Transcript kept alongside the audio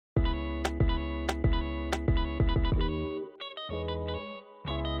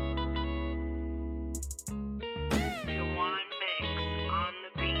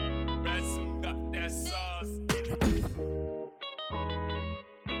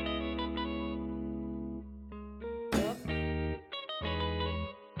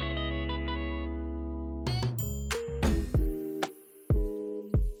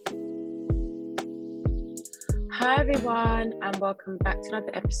Hi everyone, and welcome back to another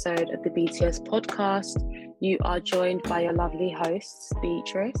episode of the BTS podcast. You are joined by your lovely hosts,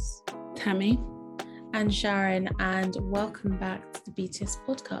 Beatrice, Tammy, and Sharon, and welcome back to the BTS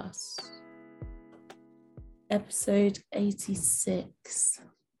podcast. Episode 86.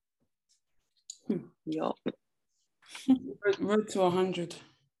 Yup. Road to 100.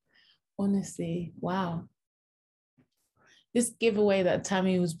 Honestly, wow. This giveaway that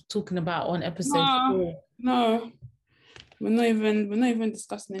Tammy was talking about on episode 4. No, we're not even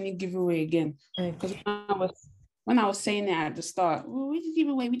discussing any giveaway again. Because when I was saying it at the start, well, we did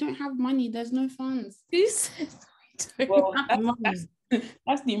giveaway. We don't have money. There's no funds. Who said we don't Well, have money?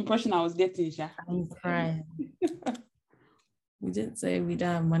 That's the impression I was getting, Sha. I'm crying. We didn't say we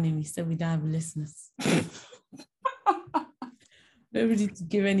don't have money. We said we don't have listeners. Nobody to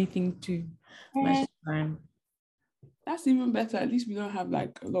give anything to. Much time. That's even better. At least we don't have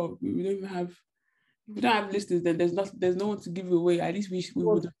like a lot. We don't even have. If we don't have listeners, then there's no one to give away. At least we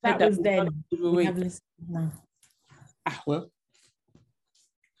would have said that was then. Give away. We have listeners now. Well.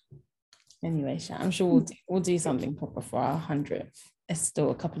 Anyway, I'm sure we'll do something proper for our 100th. It's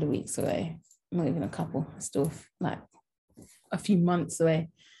still a couple of weeks away. Not even a couple. It's still like a few months away.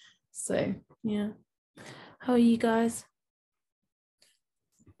 So yeah. How are you guys?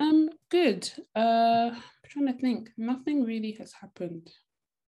 Good. I'm trying to think. Nothing really has happened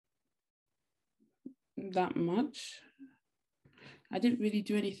that much. I didn't really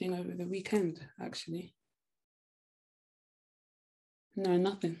do anything over the weekend, actually. No,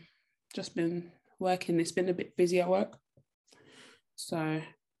 nothing. Just been working. It's been a bit busy at work. So,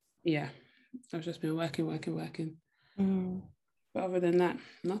 yeah, I've just been working. But other than that,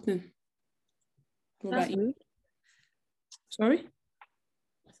 nothing. What That's about you? good. Sorry?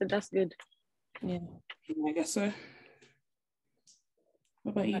 I said that's good. Yeah. I guess so.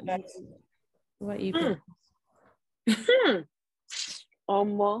 What about you guys? What about you?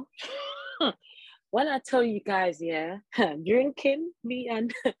 More. When I tell you guys, yeah, drinking, me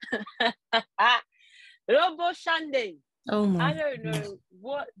and Robo Shande. Oh my! I don't know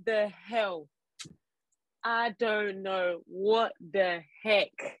what the hell. I don't know what the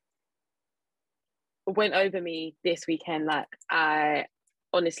heck went over me this weekend. Like, I'm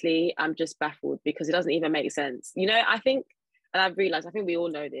just baffled because it doesn't even make sense. You know, I think we all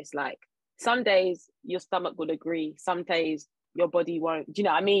know this. Like, some days your stomach will agree, some days your body won't. Do you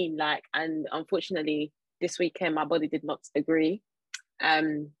know what I mean? Like, and unfortunately, this weekend my body did not agree. So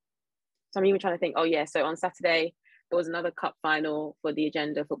I'm even trying to think. Oh yeah, so on Saturday there was another cup final for the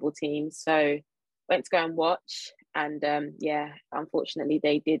Agenda football team. So went to go and watch, and unfortunately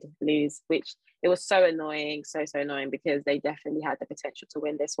they did lose, which it was so annoying, so annoying, because they definitely had the potential to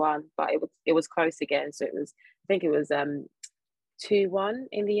win this one, but it was close again. So I think it was 2-1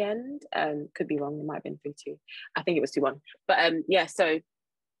 in the end. Could be wrong, it might have been 3-2. I think it was 2-1. But so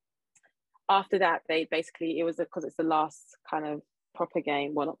after that, they basically, it was because it's the last kind of proper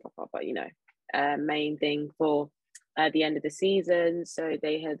game, well, not proper, but main thing for the end of the season. So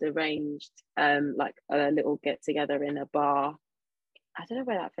they had arranged like a little get together in a bar. I don't know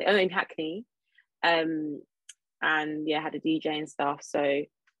where that place. In Hackney. And had a DJ and stuff. So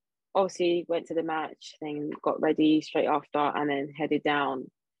obviously went to the match thing, got ready straight after, and then headed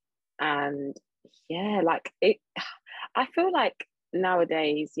down. And yeah, like I feel like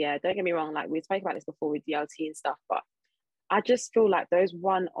nowadays, yeah, don't get me wrong, like we spoke about this before with DLT and stuff, but I just feel like those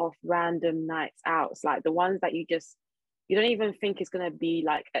one-off random nights out, like the ones that you don't even think it's gonna be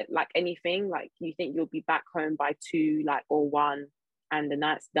like anything. Like you think you'll be back home by 2, like, or 1, and the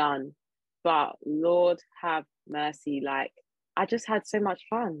night's done. But Lord have mercy, like I just had so much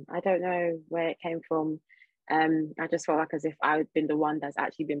fun. I don't know where it came from. I just felt like as if I had been the one that's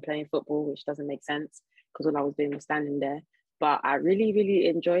actually been playing football, which doesn't make sense because all I was doing was standing there. But I really, really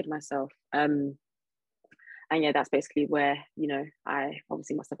enjoyed myself. And yeah, that's basically where, I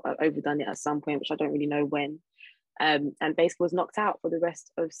obviously must have overdone it at some point, which I don't really know when. And basically was knocked out for the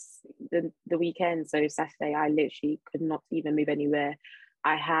rest of the weekend. So Saturday, I literally could not even move anywhere.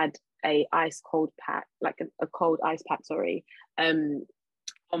 I had a ice cold pack, like a cold ice pack, sorry, on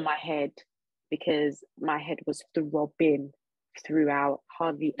my head, because my head was throbbing throughout.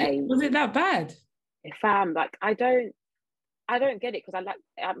 Hardly ate. Was it that bad? Fam, like I don't get it, because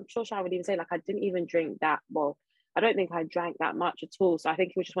I'm sure Sharon would even say, like, I didn't even drink that. Well, I don't think I drank that much at all. So I think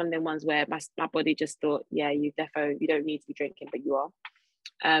it was just one of them ones where my body just thought, yeah, you don't need to be drinking, but you are.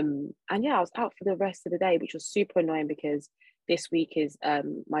 And yeah, I was out for the rest of the day, which was super annoying because this week is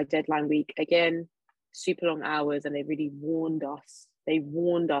my deadline week again, super long hours, and they really warned us. They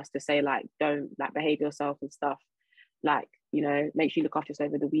warned us to say, like, don't, like, behave yourself and stuff. Like, you know, make sure you look after yourself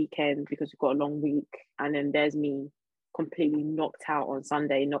over the weekend because we've got a long week. And then there's me completely knocked out on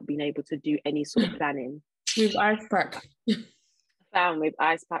Sunday, not being able to do any sort of planning. With ice pack. Found with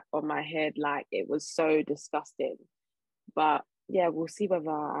ice pack on my head, like it was so disgusting. But yeah, we'll see whether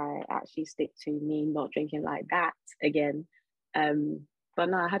I actually stick to me not drinking like that again. But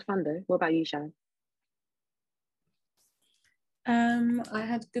no, I had fun though. What about you, Shan? I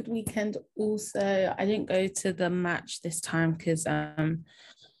had a good weekend also. I didn't go to the match this time because I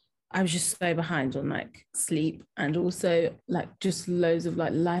was just so behind on like sleep, and also like just loads of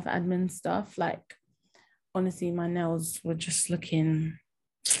like life admin stuff. Like honestly, my nails were just looking.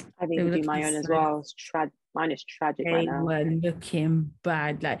 I need to do my own as well. Mine is tragic right now. They were looking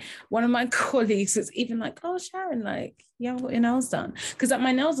bad. Like one of my colleagues was even like, "Oh, Sharon, like you haven't got your nails done," because like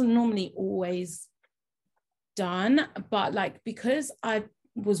my nails are normally always done, but like because I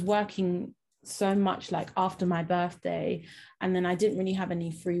was working so much like after my birthday, and then I didn't really have any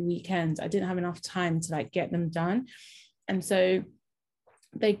free weekends, I didn't have enough time to like get them done, and so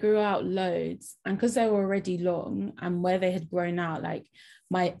they grew out loads, and because they were already long and where they had grown out, like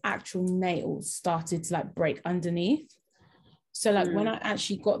my actual nails started to like break underneath. So like when I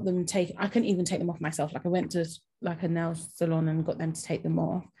actually got them taken, I couldn't even take them off myself. Like I went to like a nail salon and got them to take them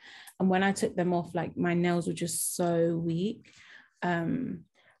off. And when I took them off, like my nails were just so weak.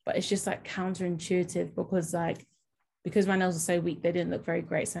 But it's just like counterintuitive because my nails are so weak, they didn't look very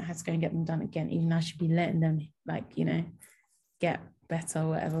great. So I had to go and get them done again, even though I should be letting them like, you know, get better or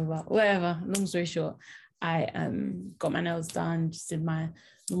whatever. But whatever, long story short, I got my nails done, just did my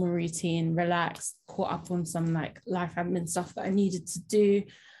normal routine, relaxed, caught up on some like life admin stuff that I needed to do.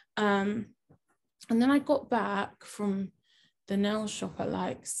 And then I got back from the nail shop at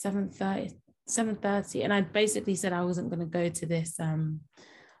like 7:30, and I basically said I wasn't going to go to this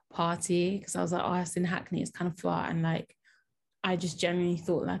party because I was like, oh, it's in Hackney, it's kind of far, and like I just genuinely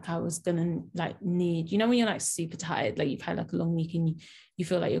thought like I was gonna like need, you know, when you're like super tired, like you've had like a long week and you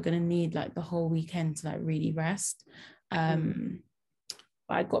feel like you're gonna need like the whole weekend to like really rest. But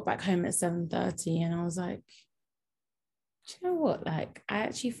I got back home at 7:30 and I was like, do you know what, like I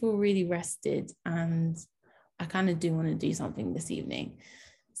actually feel really rested and I kind of do want to do something this evening.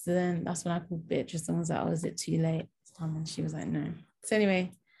 So then that's when I called Beatrice and was like, oh, is it too late? And she was like, no. So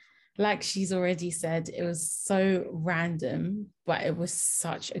anyway, like she's already said, it was so random, but it was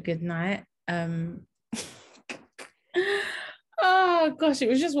such a good night. Oh gosh, it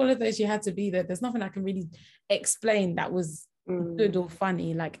was just one of those, you had to be there. There's nothing I can really explain that was good or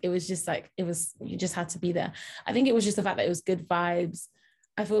funny. Like it was just like, it was, you just had to be there. I think it was just the fact that it was good vibes.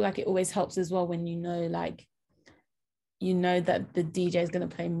 I feel like it always helps as well when you know, like, you know that the DJ is going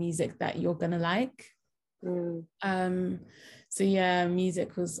to play music that you're going to like. So yeah,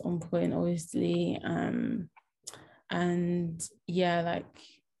 music was on point, obviously. And yeah, like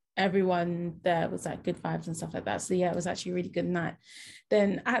everyone there was like good vibes and stuff like that. So yeah, it was actually a really good night.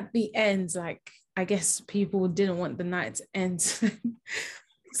 Then at the end, like I guess people didn't want the night to end.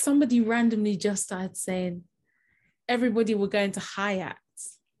 Somebody randomly just started saying everybody were going to Hyatt.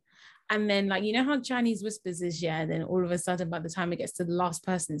 And then, like, you know how Chinese whispers is, yeah, then all of a sudden, by the time it gets to the last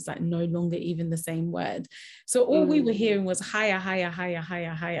person, it's like no longer even the same word. So all we were hearing was higher, higher, higher, higher,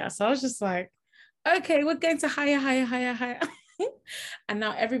 higher. So I was just like, okay, we're going to higher, higher, higher, higher. And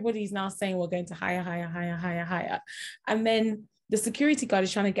now everybody's now saying we're going to higher, higher, higher, higher, higher. And then the security guard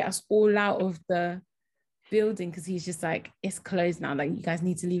is trying to get us all out of the building because he's just like, it's closed now. Like, you guys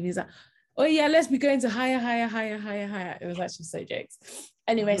need to leave. He's like, oh yeah, let's be going to higher, higher, higher, higher, higher. It was actually so jokes.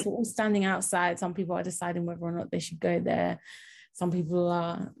 Anyway, so we're all standing outside. Some people are deciding whether or not they should go there. Some people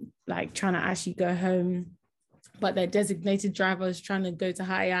are like trying to actually go home, but their designated driver is trying to go to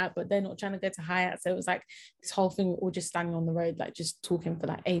Hyatt, but they're not trying to go to Hyatt. So it was like this whole thing, we're all just standing on the road, like just talking for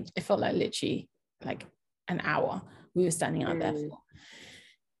like age. It felt like literally like an hour we were standing out there for.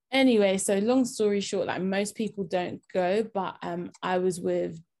 Anyway, so long story short, like most people don't go, but I was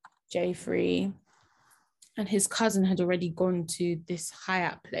with Jay-Free and his cousin had already gone to this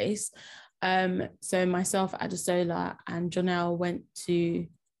Hyatt place. So myself, Adesola, and Jonelle went to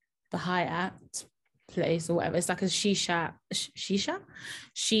the Hyatt place or whatever. It's like a shisha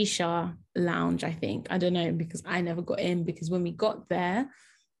lounge, I think. I don't know, because I never got in, because when we got there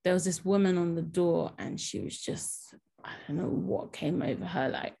was this woman on the door and she was just, I don't know what came over her.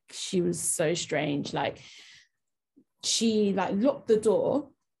 Like she was so strange. Like she like locked the door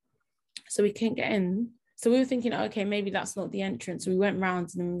so we couldn't get in. So we were thinking, okay, maybe that's not the entrance. We went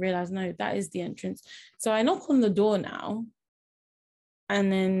round and then we realized, no, that is the entrance. So I knock on the door now.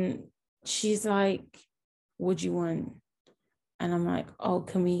 And then she's like, what do you want? And I'm like, oh,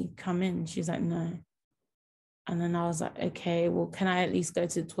 can we come in? She's like, no. And then I was like, okay, well, can I at least go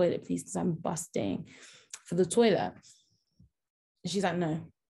to the toilet, please? Because I'm busting for the toilet. And she's like, no.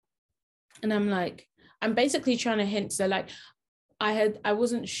 And I'm like, I'm basically trying to hint. So like, I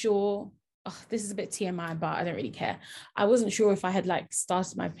wasn't sure. Oh, this is a bit TMI, but I don't really care. I wasn't sure if I had like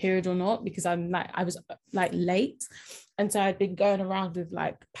started my period or not, because I was like late. And so I'd been going around with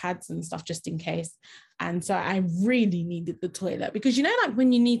like pads and stuff just in case. And so I really needed the toilet, because, you know, like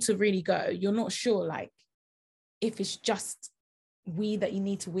when you need to really go, you're not sure like if it's just wee that you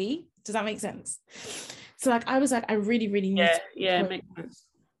need to wee. Does that make sense? So like, I was like, I really, really need to makes sense.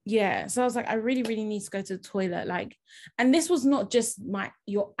 Yeah. So I was like, I really, really need to go to the toilet. Like, and this was not just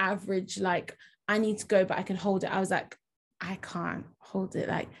your average, like, I need to go, but I can hold it. I was like, I can't hold it.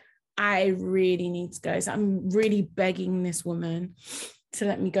 Like, I really need to go. So I'm really begging this woman to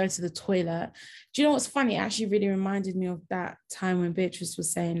let me go to the toilet. Do you know what's funny? It actually really reminded me of that time when Beatrice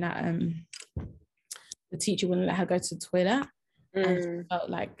was saying that the teacher wouldn't let her go to the toilet. And she felt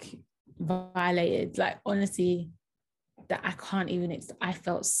like violated. Like, honestly, that I can't even, I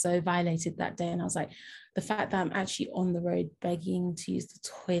felt so violated that day. And I was like, the fact that I'm actually on the road begging to use the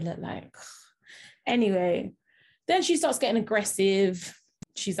toilet, like, anyway, then she starts getting aggressive.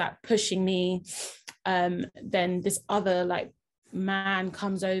 She's like pushing me. Then this other like man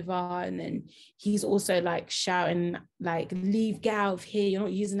comes over, and then he's also like shouting like, leave, get out of here, you're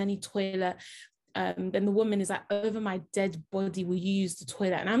not using any toilet. Then the woman is like, over my dead body will you use the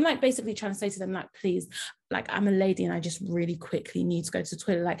toilet? And I'm like basically trying to say to them, like, please, like, I'm a lady and I just really quickly need to go to the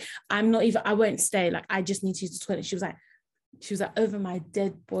toilet. Like, I won't stay, like, I just need to use the toilet. She was like, over my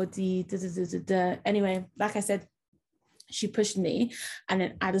dead body, da, da, da, da, da. Anyway, like I said, she pushed me, and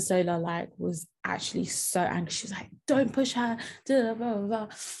then Adesola like was actually so angry. She was like, don't push her, da, blah, blah, blah.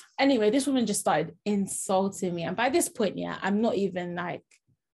 Anyway, this woman just started insulting me, and by this point, yeah, I'm not even like,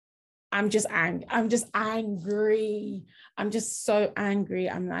 I'm just angry. I'm just so angry.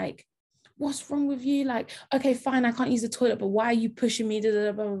 I'm like, what's wrong with you? Like, okay, fine, I can't use the toilet, but why are you pushing me?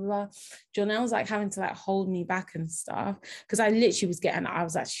 Blah, blah, blah, blah. Jonelle's like having to like hold me back and stuff, because I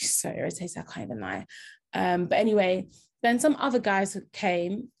was actually so irritated, I can't even lie. But anyway, then some other guys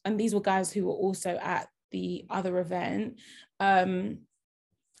came, and these were guys who were also at the other event. And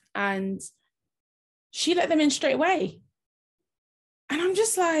she let them in straight away. And I'm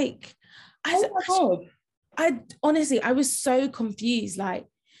just like, I honestly, I was so confused. Like,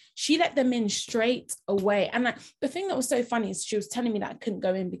 she let them in straight away. And like, the thing that was so funny is she was telling me that I couldn't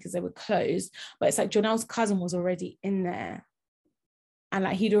go in because they were closed, but it's like Jonelle's cousin was already in there. And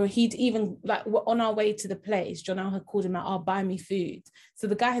like, he'd even, like, on our way to the place, Jonelle had called him out, "I'll buy me food." So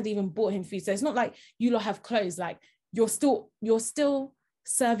the guy had even bought him food. So it's not like you lot have closed, like you're still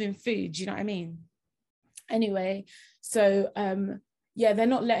serving food. Do you know what I mean? Anyway, so yeah, they're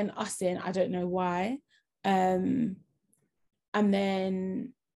not letting us in. I don't know why. And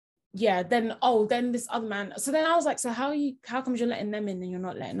then, yeah, then this other man. So then I was like, so how comes you're letting them in and you're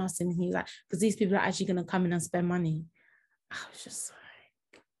not letting us in? And he's like, because these people are actually going to come in and spend money. I was just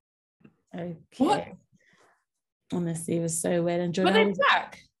like, okay. What? Honestly, it was so weird. And Were they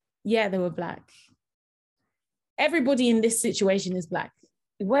black? Yeah, they were black. Everybody in this situation is black.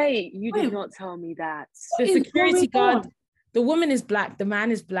 Wait, you did not tell me that. The security guard, the woman is black, the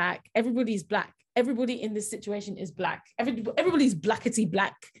man is black, everybody's black. Everybody in this situation is black. Everybody's blackety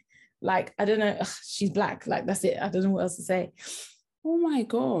black. Like, I don't know, she's black. Like, that's it. I don't know what else to say. Oh my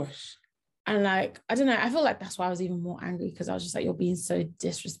gosh. And like, I don't know, I feel like that's why I was even more angry, because I was just like, you're being so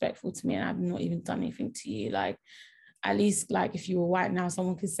disrespectful to me and I've not even done anything to you. Like, at least, like, if you were white now,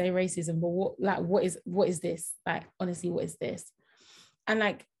 someone could say racism, but what is this? Like, honestly, what is this? And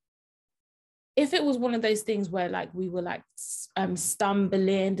like, if it was one of those things where like we were like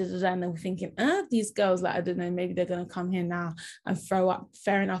stumbling, and they were thinking, these girls, like, I don't know, maybe they're gonna come here now and throw up,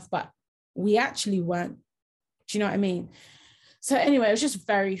 fair enough, but we actually weren't. Do you know what I mean? So anyway, it was just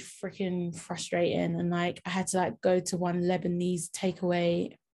very freaking frustrating. And like, I had to like go to one Lebanese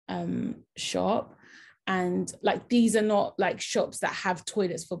takeaway shop, and like, these are not like shops that have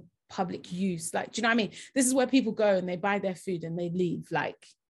toilets for public use. Like, do you know what I mean? This is where people go and they buy their food and they leave. Like,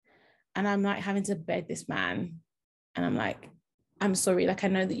 and I'm like having to beg this man, and I'm like, I'm sorry, like, I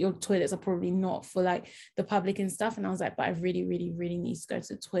know that your toilets are probably not for like the public and stuff. And I was like, but I really, really, really need to go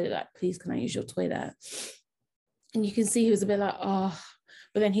to the toilet. Like, please, can I use your toilet? And you can see he was a bit like, oh,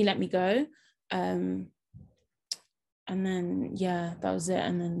 but then he let me go. And then, yeah, that was it.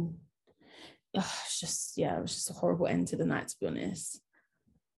 And then it was just a horrible end to the night, to be honest.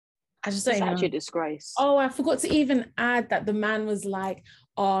 I just don't It's even actually a know. disgrace. Oh, I forgot to even add that the man was like,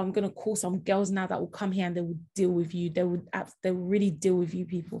 oh, I'm gonna call some girls now that will come here and they will deal with you. They will really deal with you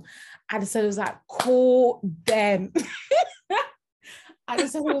people. I just said it was like, call them. I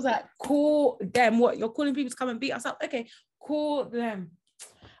just said it was like, call them. What, you're calling people to come and beat us up? Okay, call them.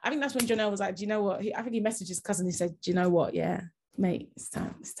 I think that's when Jonelle was like, do you know what? I think he messaged his cousin. He said, do you know what? Yeah, mate, it's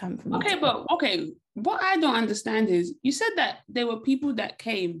time for me. Okay, what I don't understand is you said that there were people that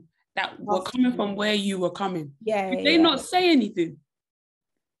came that were coming from where you were coming. Yeah. Did they not say anything?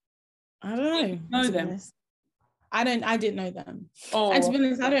 I don't know them. I didn't know them. Oh, and to be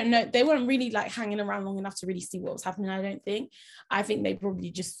honest, I don't know. They weren't really like hanging around long enough to really see what was happening. I don't think. I think they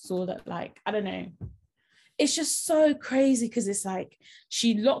probably just saw that, like, I don't know. It's just so crazy because it's like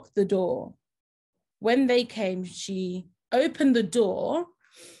she locked the door. When they came, she opened the door.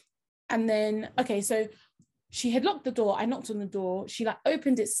 And then, okay, so she had locked the door. I knocked on the door. She like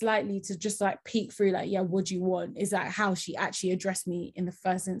opened it slightly to just like peek through, like, yeah, what do you want? Is that how she actually addressed me in the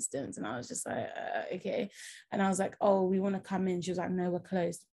first instance? And I was just like, okay. And I was like, oh, we want to come in. She was like, no, we're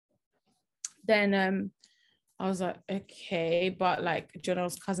closed. Then I was like, okay, but like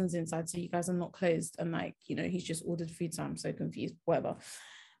Jonelle's cousin's inside, so you guys are not closed. And like, you know, he's just ordered food, so I'm so confused, whatever.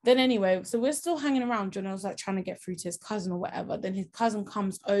 Then anyway, so we're still hanging around. Jonelle's like trying to get through to his cousin or whatever. Then his cousin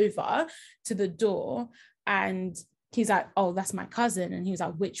comes over to the door and he's like, oh, that's my cousin. And he was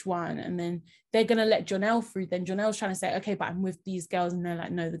like, which one? And then they're going to let Jonelle through. Then Jonelle's trying to say, okay, but I'm with these girls. And they're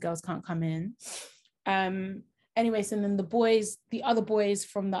like, no, the girls can't come in. Anyway, so then the other boys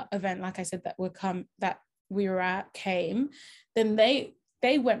from that event, like I said, that we were at came, then they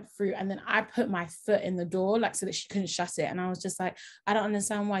went through, and then I put my foot in the door, like, so that she couldn't shut it. And I was just like, I don't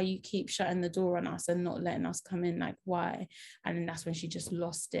understand why you keep shutting the door on us and not letting us come in, like, why? And then that's when she just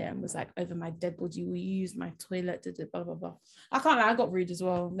lost it and was like, over my dead body, will you use my toilet, blah blah blah. I can't lie, I got rude as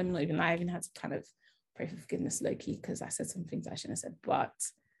well. Let me not even lie, I even had to kind of pray for forgiveness low-key because I said some things I shouldn't have said. But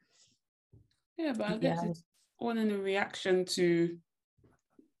yeah, but I guess it's all in a reaction to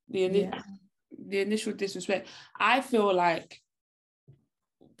the initial disrespect. I feel like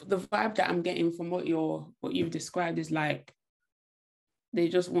the vibe that I'm getting from what you've described is like they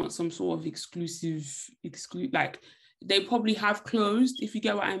just want some sort of like they probably have closed, if you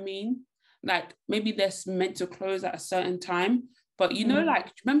get what I mean. Like maybe they're meant to close at a certain time, but you know,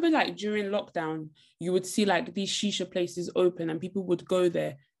 like, remember like during lockdown, you would see like these shisha places open and people would go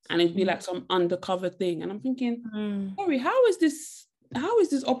there and it'd be like some undercover thing. And I'm thinking, sorry, how is this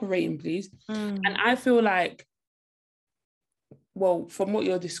operating, please? And I feel like, well, from what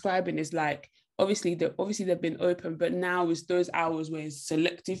you're describing is like, obviously they've been open, but now it's those hours where it's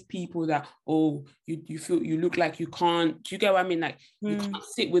selective people that, oh, you feel, you look like you can't, do you get what I mean? Like you can't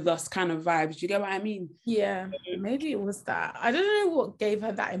sit with us kind of vibes. Do you get what I mean? Yeah, maybe it was that. I don't know what gave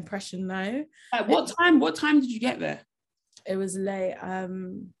her that impression though. Like what time did you get there? It was late. I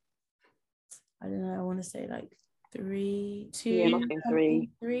don't know, I want to say like 3, 2. Yeah, must have been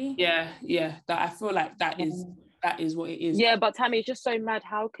 3. Yeah. That I feel like that is what it is. Yeah, but Tammy, it's just so mad.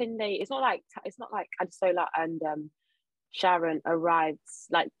 How can they? It's not like Adesola and Sharon arrived,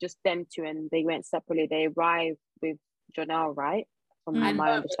 like just them two, and they went separately. They arrived with Jonelle, right? From my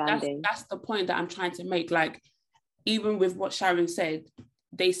understanding. That's the point that I'm trying to make. Like, even with what Sharon said,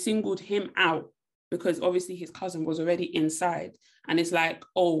 they singled him out because obviously his cousin was already inside, and it's like,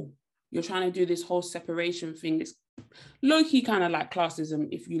 oh, you're trying to do this whole separation thing. It's low-key kind of like classism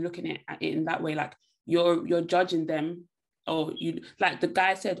if you're looking at it in that way. Like you're judging them, or you, like the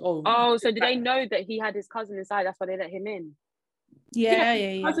guy said, oh, so did they know that he had his cousin inside? That's why they let him in.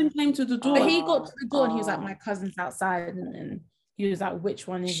 Yeah. Cousin came to the door. But he got to the door and he was like, my cousin's outside, and then he was like, which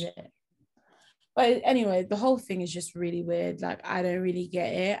one is it? But anyway, the whole thing is just really weird. Like, I don't really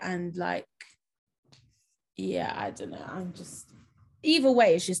get it. And like, yeah, I don't know. I'm just, either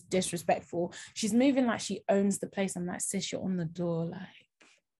way, it's just disrespectful. She's moving like she owns the place. I'm like, sis, you're on the door. Like,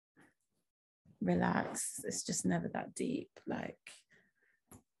 relax. It's just never that deep. Like,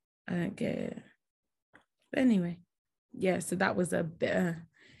 I don't get it. But anyway, yeah, so that was a bitter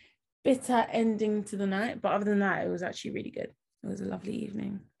ending to the night. But other than that, it was actually really good. It was a lovely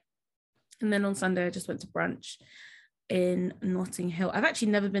evening. And then on Sunday, I just went to brunch in Notting Hill. I've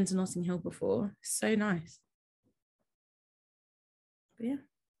actually never been to Notting Hill before. It's so nice. But yeah.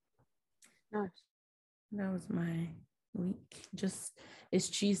 Nice. That was my week. It's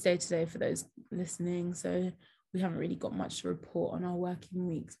Tuesday today for those listening. So we haven't really got much to report on our working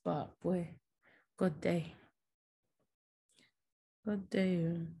weeks. But boy, God day.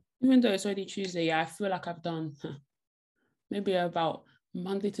 Even though it's already Tuesday, yeah, I feel like I've done maybe about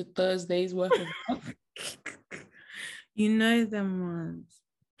Monday to Thursday's worth of work. You know them ones.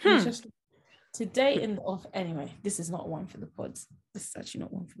 He's just today in the off. Anyway, this is not one for the pods. This is actually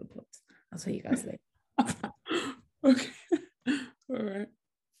not one for the pods. I'll tell you guys later. Okay. All right.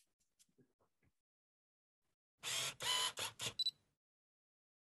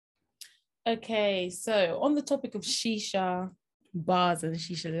 Okay, so on the topic of shisha bars and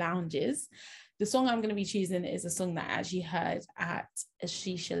shisha lounges, the song I'm going to be choosing is a song that I actually heard at a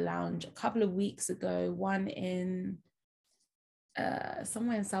shisha lounge a couple of weeks ago, one in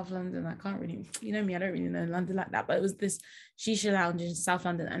somewhere in South London. I can't really, you know me, I don't really know London like that, but it was this shisha lounge in South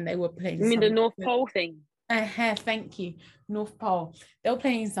London and they were playing You mean the North Pole thing? Thank you, North Pole. They were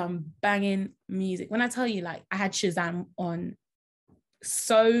playing some banging music. When I tell you, like, I had Shazam on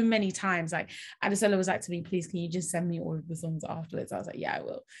so many times. Like, Adesela was like to me, please, can you just send me all of the songs afterwards? I was like, yeah, I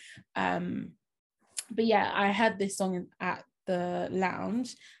will. But yeah, I had this song at the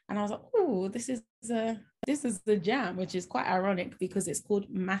lounge and I was like, oh, this is the jam, which is quite ironic because it's called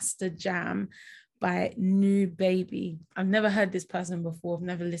Master Jam by New Baby. I've never heard this person before. I've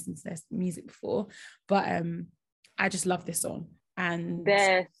never listened to their music before, but I just love this song. And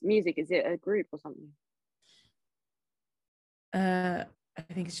their music, is it a group or something? I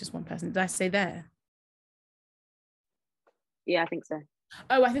think it's just one person. Did I say there? Yeah, I think so.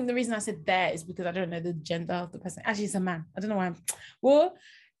 Oh, I think the reason I said there is because I don't know the gender of the person. Actually, it's a man. I don't know why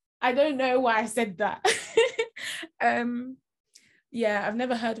I don't know why I said that. Yeah, I've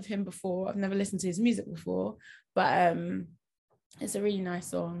never heard of him before. I've never listened to his music before, but it's a really nice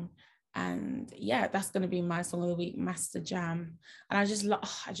song. And yeah, that's going to be my song of the week, Master Jam. And I just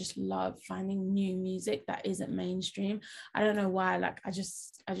love finding new music that isn't mainstream. I don't know why, like I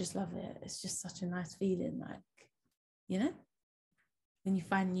just love it. It's just such a nice feeling, like, you know, when you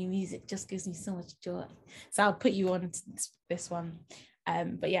find new music, just gives me so much joy. So I'll put you on to this one.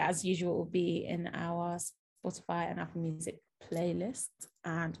 But yeah, as usual, it will be in our Spotify and Apple Music playlist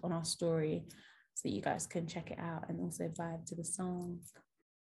and on our story, so you guys can check it out and also vibe to the song.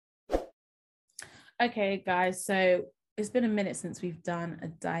 Okay, guys, so it's been a minute since we've done a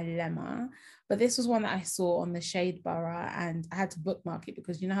dilemma, but this was one that I saw on the Shade Borough and I had to bookmark it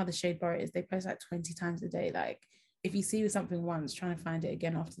because you know how the Shade Borough is, they post like 20 times a day. Like if you see something once, trying to find it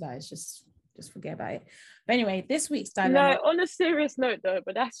again after that is just forget about it. But anyway, this week's dilemma. No, on a serious note though,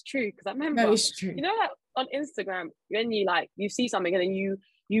 but that's true because I remember. No, it's true. You know, like on Instagram, when you see something and then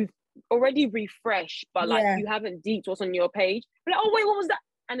you've already refreshed, but like you haven't deeped what's on your page. But like, oh wait, what was that?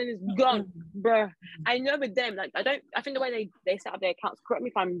 And then it's gone, bruh. I know with them, like I think the way they set up their accounts, correct me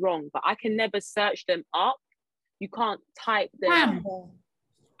if I'm wrong, but I can never search them up. You can't type them.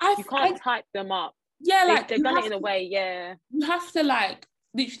 You can't type them up. Yeah, like they've done it in a way, yeah. You have to like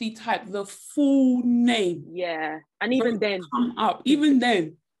literally type the full name. Yeah. And even then come up. Even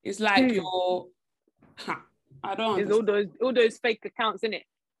then, it's like your I don't know. There's all those fake accounts in it.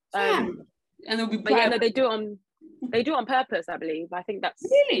 And it'll be but yeah, no, they do it on purpose, I believe. I think that's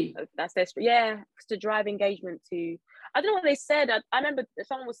their to drive engagement to. I don't know what they said. I remember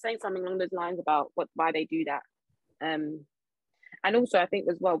someone was saying something along those lines about why they do that. And also I think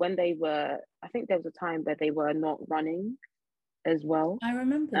as well when I think there was a time that they were not running as well. I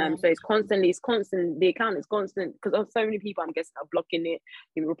remember. So it's constant. The account is constant because so many people, I'm guessing, are blocking it,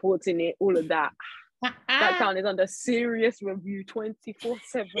 reporting it, all of that. That account is under serious review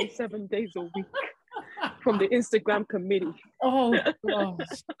 24/7, 7 days a week from the Instagram committee. Oh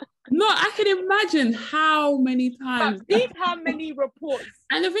gosh. No, I can imagine how many times. Think how many reports.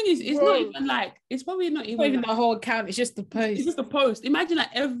 And the thing is, it's not even like, it's probably not even the whole account. It's just the post. It's just a post. Imagine like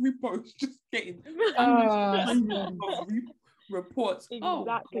every post just getting reports.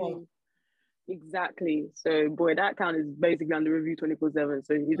 Exactly. So boy, that account is basically under review 24/7.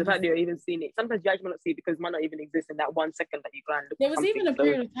 So the fact that you're even seeing it, sometimes you actually might not see it because it might not even exist in that 1 second that you go and look. There was even a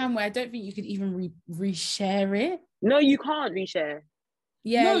period of time where I don't think you could even reshare it. No, you can't reshare.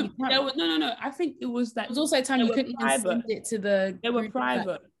 Yeah, no. I think it was that. There was also a time you couldn't even send it to the. They were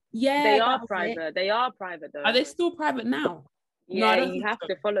private. Yeah, they are private. They are private though. Are they still private now? Yeah, no, you have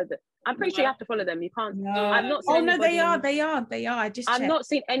to follow them. I'm pretty sure you have to follow them. You can't. No. I'm not. Oh no, they are. I I've not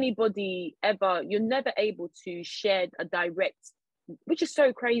seen anybody ever. You're never able to share a direct, which is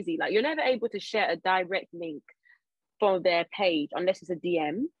so crazy. Like you're never able to share a direct link from their page unless it's a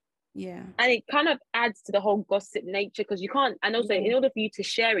DM. Yeah. And it kind of adds to the whole gossip nature because you can't. And also, in order for you to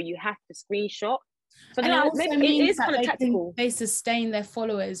share it, you have to screenshot. So maybe it is kind of tactical. They sustain their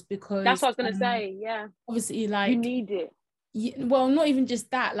followers because that's what I was gonna say. Yeah. Obviously, like you need it. well, not even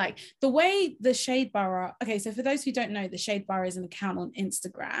just that, like the way the Shade Borough, okay, so for those who don't know, the Shade Borough is an account on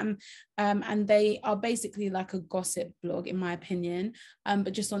Instagram, and they are basically like a gossip blog, in my opinion,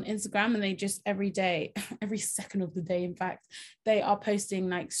 but just on Instagram, and they just every day, every second of the day, in fact, they are posting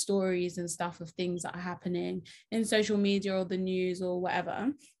like stories and stuff of things that are happening in social media or the news or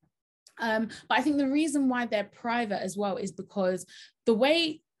whatever. But I think the reason why they're private as well is because the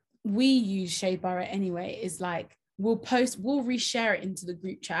way we use Shade Borough anyway is like, we'll reshare it into the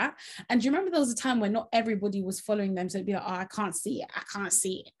group chat. And do you remember there was a time when not everybody was following them? So it'd be like, oh, I can't see it.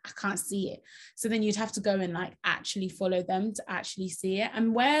 So then you'd have to go and like actually follow them to actually see it.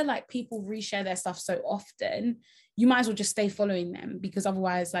 And where like people reshare their stuff so often, you might as well just stay following them, because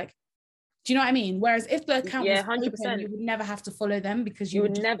otherwise, like, do you know what I mean? Whereas if the account was 100%, open, you would never have to follow them, because you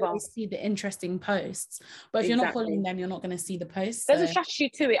would just never see the interesting posts. But if you're not following them, you're not going to see the posts. There's a strategy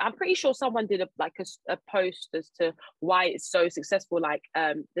to it. I'm pretty sure someone did a post as to why it's so successful. Like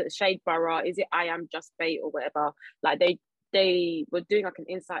the Shade Borough, is it I Am Just Bait or whatever? Like they were doing like an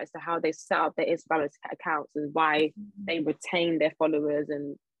insight as to how they set up their Instagram accounts and why they retain their followers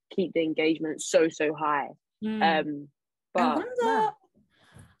and keep the engagement so high. But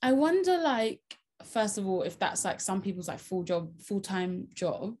I wonder, like, first of all, if that's like some people's like full-time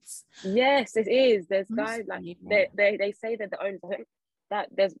jobs. Yes, it is. There's guys like they say that the owners. I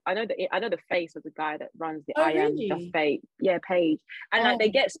think I know the face of the guy that runs the I Am Just Bait page, and like they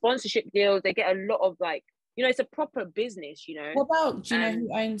get sponsorship deals. They get a lot of like, you know, it's a proper business. You know. What about? Do you know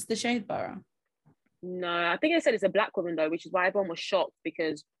who owns the Shade Borough? No, I think they said it's a black woman though, which is why everyone was shocked,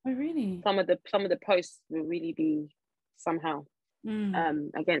 because some of the posts will really be somehow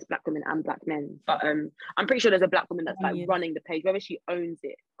against black women and black men. But I'm pretty sure there's a black woman that's like running the page, whether she owns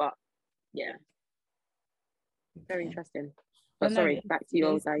it. But yeah, very interesting. But sorry, back to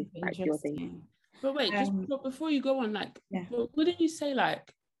your thing. But wait, just before you go on, like, wouldn't you say,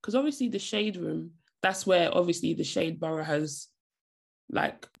 like, because obviously the Shade Room, that's where obviously the Shade Borough has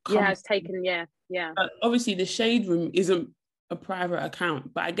like has taken But obviously the Shade Room isn't a private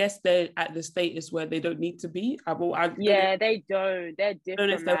account, but I guess they're at the status where they don't need to be. They don't. They're different. I don't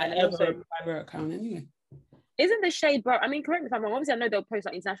know if they're ever a private account anyway. Isn't the Shade Borough? I mean, correct me if I'm wrong. Obviously, I know they'll post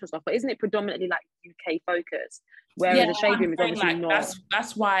like international stuff, but isn't it predominantly like UK focused? Whereas the Shade Room is obviously like, not.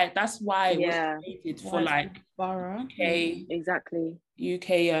 That's why it was created for like Borough. UK, exactly.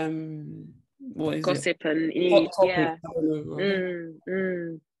 UK what is gossip it? And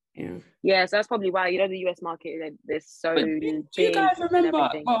so that's probably why, you know, the US market, they're so do you guys remember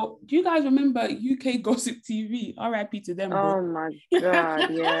UK Gossip TV? RIP to them, bro. Oh my god,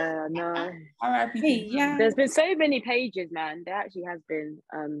 yeah, no. RIP. There's been so many pages, man. There actually has been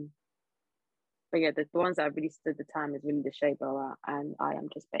but yeah, the ones that have really stood the time is really the Shade Borough and I Am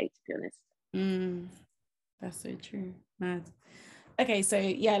Just Bait, to be honest. That's so true. Mad. Okay, so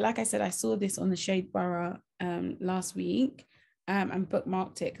yeah, like I said, I saw this on the Shade Borough last week. And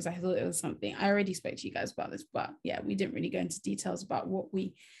bookmarked it because I thought it was something. I already spoke to you guys about this, but yeah, we didn't really go into details about what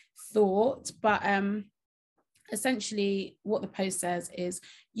we thought. But essentially what the post says is,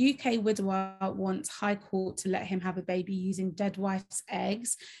 UK widower wants High Court to let him have a baby using dead wife's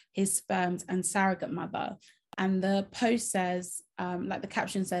eggs, his sperms, and surrogate mother. And the post says, like the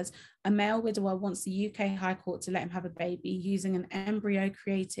caption says, a male widower wants the UK High Court to let him have a baby using an embryo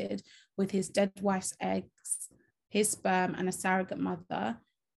created with his dead wife's eggs, his sperm, and a surrogate mother.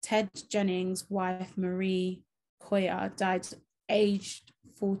 Ted Jennings' wife, Marie Coyer, died aged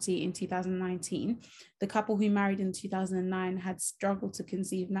 40 in 2019. The couple, who married in 2009, had struggled to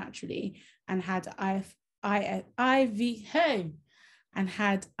conceive naturally and had IVF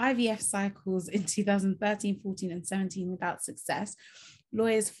cycles in 2013, 14, and 17 without success.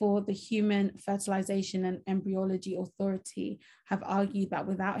 Lawyers for the Human Fertilization and Embryology Authority have argued that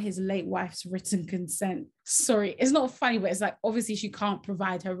without his late wife's written consent, sorry, it's not funny, but it's like, obviously she can't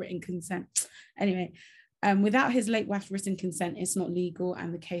provide her written consent. Anyway, without his late wife's written consent, it's not legal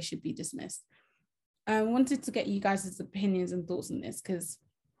and the case should be dismissed. I wanted to get you guys' opinions and thoughts on this, because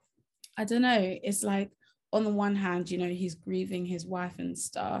I don't know, it's like, on the one hand, you know, he's grieving his wife and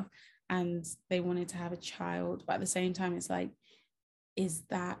stuff, and they wanted to have a child, but at the same time, it's like, is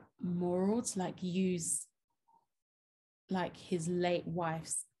that moral to like use like his late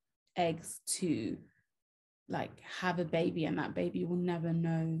wife's eggs to like have a baby, and that baby will never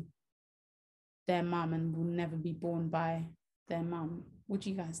know their mum and will never be born by their mum? What do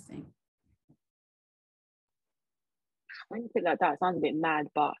you guys think? When you put it like that, it sounds a bit mad,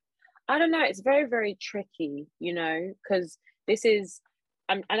 but I don't know, it's very, very tricky, you know, because this is,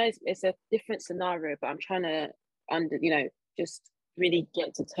 I know it's a different scenario, but I'm trying to just really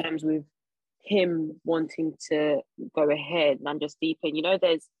get to terms with him wanting to go ahead. And I'm just deep in, you know,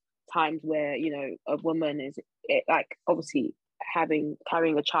 there's times where, you know, a woman is like obviously carrying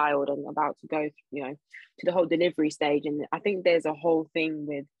a child and about to go, you know, to the whole delivery stage. And I think there's a whole thing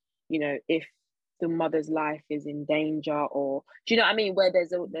with, you know, if the mother's life is in danger, or do you know what I mean, where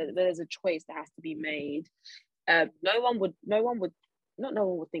there's a choice that has to be made. No one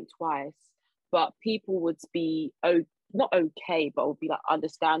would think twice, but people would be not okay, but would be like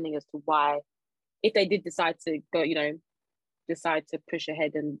understanding as to why, if they did decide to go, you know, decide to push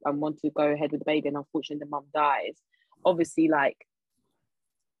ahead and want to go ahead with the baby, and unfortunately the mum dies, obviously like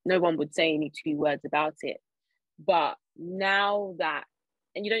no one would say any two words about it. But now that,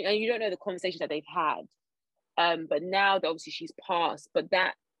 and you don't know the conversations that they've had, but now that obviously she's passed, but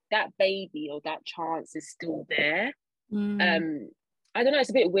that baby or that chance is still there. I don't know, it's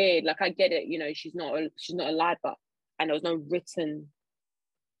a bit weird. Like I get it, you know, she's not alive, but and there's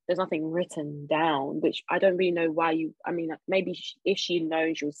nothing written down, which I don't really know why I mean, maybe if she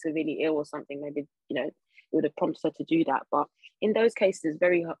known she was severely ill or something, maybe, you know, it would have prompted her to do that. But in those cases,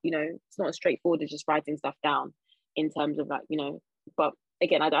 very, you know, it's not as straightforward as just writing stuff down in terms of like, you know, but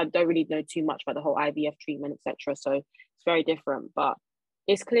again, I don't really know too much about the whole IVF treatment, etc. So it's very different, but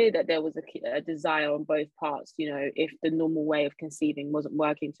it's clear that there was a desire on both parts, you know, if the normal way of conceiving wasn't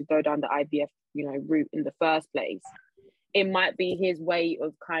working, to go down the IVF, you know, route in the first place. It might be his way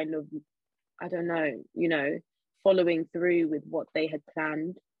of kind of, I don't know, you know, following through with what they had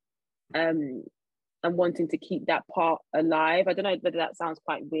planned, and wanting to keep that part alive. I don't know whether that sounds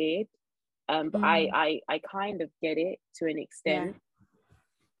quite weird, but I kind of get it to an extent.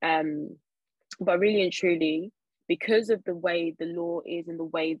 Yeah. But really and truly, because of the way the law is and the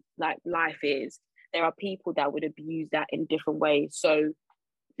way like life is, there are people that would abuse that in different ways. So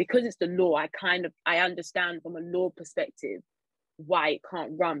because it's the law, I understand from a law perspective why it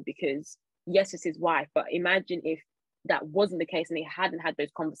can't run, because yes, it's his wife, but imagine if that wasn't the case and they hadn't had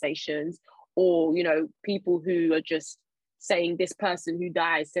those conversations, or, you know, people who are just saying this person who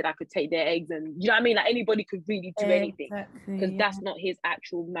dies said I could take their eggs, and you know what I mean, like anybody could really do anything, because that's not his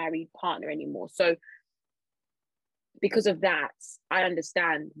actual married partner anymore. So because of that, I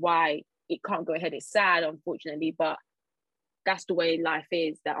understand why it can't go ahead. It's sad, unfortunately, but that's the way life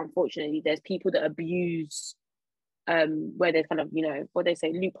is, that unfortunately there's people that abuse where there's kind of, you know, what they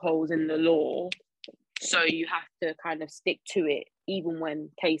say, loopholes in the law. So you have to kind of stick to it, even when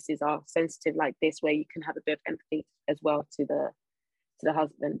cases are sensitive like this, where you can have a bit of empathy as well to the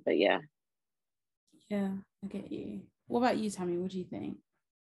husband. But yeah, I get you. What about you, Tammy? What do you think?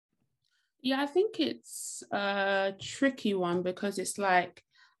 Yeah, I think it's a tricky one, because it's like,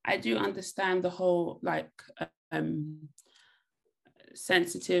 I do understand the whole like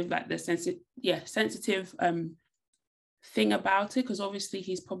sensitive thing about it, because obviously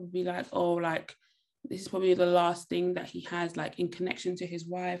he's probably like, oh, like this is probably the last thing that he has like in connection to his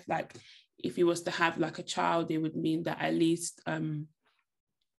wife. Like if he was to have like a child, it would mean that at least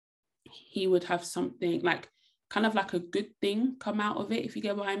he would have something like kind of like a good thing come out of it, if you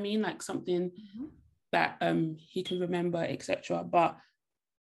get what I mean, like something that he can remember, etc. But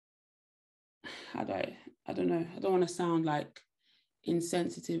I don't know, I don't want to sound like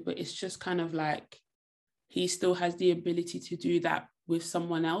insensitive, but it's just kind of like he still has the ability to do that with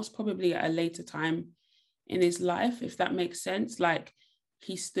someone else, probably at a later time in his life, if that makes sense. Like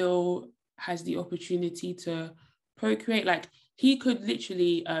he still has the opportunity to procreate. Like he could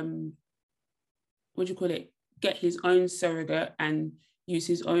literally get his own surrogate and use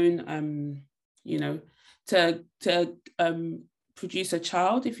his own you know, to produce a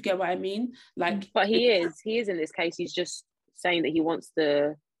child, if you get what I mean. Like, but he is in this case, he's just saying that he wants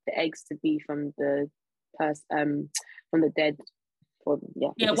the eggs to be from the person from the dead, for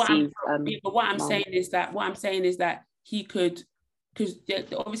but what I'm saying is that he could, because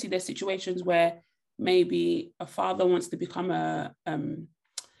obviously there's situations where maybe a father wants to become a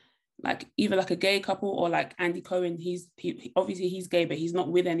like either like a gay couple, or like Andy Cohen, obviously he's gay, but he's not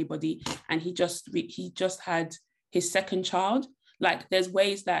with anybody, and he just had his second child. Like there's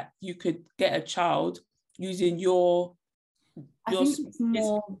ways that you could get a child using your I think it's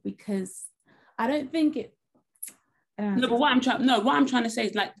more because I don't think it. No, but what I'm trying to say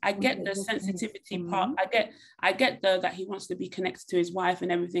is, like, I get the sensitivity part. I get that he wants to be connected to his wife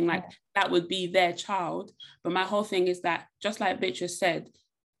and everything. Like that would be their child. But my whole thing is that, just like Beatrice said,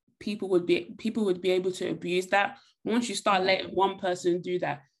 people would be able to abuse that. Once you start letting one person do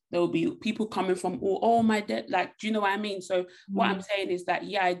that, there will be people coming from all my debt. Like, do you know what I mean? So what I'm saying is that,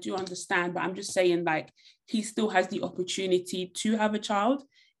 yeah, I do understand, but I'm just saying, like, he still has the opportunity to have a child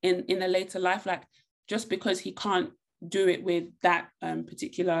in a later life. Like, just because he can't do it with that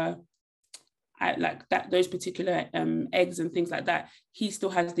particular like that, those particular eggs and things like that, he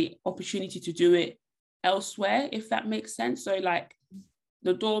still has the opportunity to do it elsewhere, if that makes sense. So like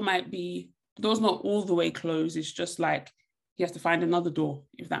the door's not all the way closed. It's just like he has to find another door,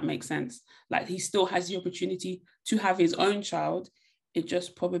 if that makes sense. Like he still has the opportunity to have his own child. It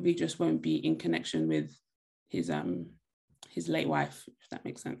just probably just won't be in connection with his late wife, if that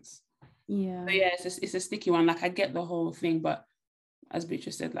makes sense. Yeah. But yeah, it's a sticky one. Like I get the whole thing, but as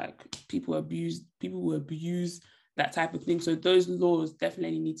Beatrice said, like people will abuse that type of thing. So those laws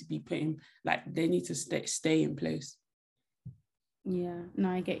definitely need to be put in, like they need to stay in place. Yeah, no,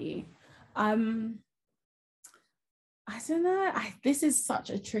 I get you. I don't know. This is such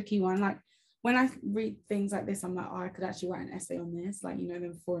a tricky one. Like when I read things like this, I'm like, oh, I could actually write an essay on this. Like, you know,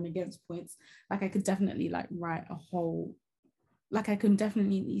 the for and against points. Like I could definitely like write a whole, like I can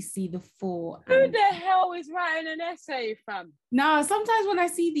definitely see the for. Who the hell is writing an essay, fam? No, sometimes when I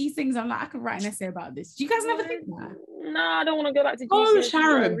see these things, I'm like, I could write an essay about this. Do you guys never think that? No, I don't want to go back to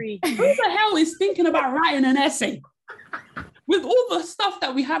Sharon, who the hell is thinking about writing an essay? With all the stuff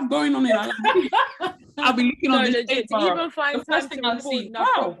that we have going on in our life, I'll be looking on the legit, to even find time to record.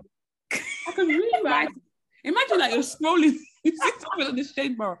 Wow, I can really write. Imagine that you're scrolling, you see something on the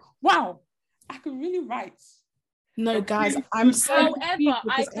shade bar. Wow, I can really write. No, guys, I'm so. However,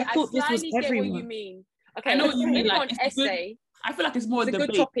 I thought this was get everyone. what you mean. Okay, I know what you mean. Like an essay. I feel like it's more a debate.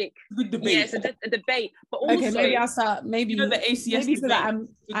 Good topic. Good debate. Yeah, it's a debate. But also, okay, maybe I'll start. Maybe you know the ACS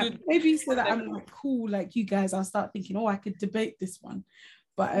maybe so that I'm like cool like you guys. I'll start thinking, oh, I could debate this one.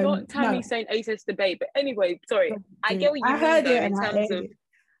 But not Tammy saying ACS debate. But anyway, sorry, I get what you mean. Heard though, it in terms of.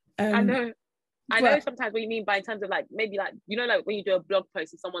 I know sometimes what you mean by in terms of like maybe like you know like when you do a blog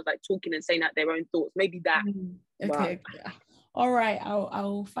post and someone's like talking and saying out their own thoughts, maybe that. Okay. Wow. All right,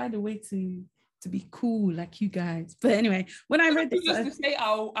 I'll find a way to be cool like you guys. But anyway, when I read this, just to say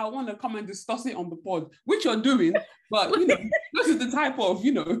I want to come and discuss it on the pod, which you're doing, but you know, this is the type of,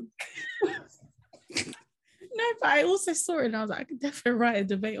 you know. No, but I also saw it and I was like, I could definitely write a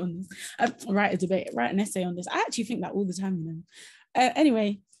debate on this. Write an essay on this. I actually think that all the time, you know.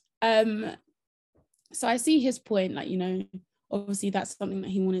 Anyway, so I see his point, like, you know, obviously that's something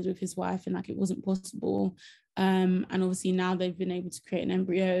that he wanted with his wife and like it wasn't possible. And obviously now they've been able to create an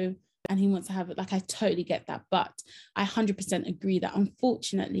embryo and he wants to have it. Like, I totally get that. But I 100% agree that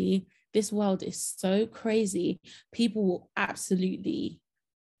unfortunately, this world is so crazy. People will absolutely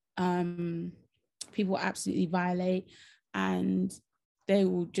violate and they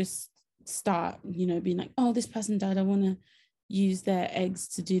will just start, you know, being like, oh, this person died. I want to use their eggs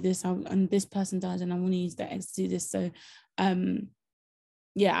to do this. And this person died and I want to use their eggs to do this. So,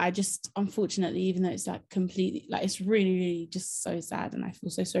 yeah, I just, unfortunately, even though it's like completely, like, it's really, really just so sad. And I feel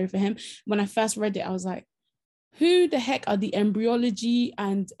so sorry for him. When I first read it, I was like, who the heck are the embryology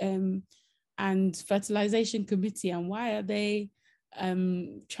and fertilization committee? And why are they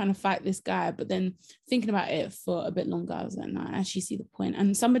trying to fight this guy? But then thinking about it for a bit longer, I was like, no, I actually see the point.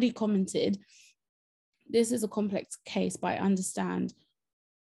 And somebody commented, this is a complex case, but I understand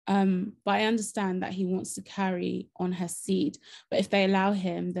that he wants to carry on her seed. But if they allow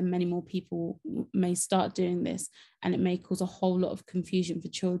him, then many more people may start doing this, and it may cause a whole lot of confusion for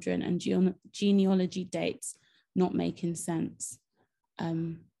children and genealogy dates not making sense.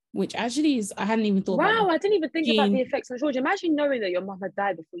 Which actually is, I hadn't even thought about. Wow, I didn't even think about the effects on children. Imagine knowing that your mother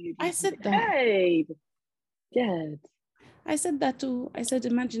died before you did. I said that. Hey, yeah. I said that too. I said,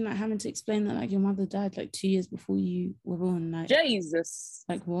 imagine like having to explain that like your mother died like 2 years before you were born. Like, Jesus.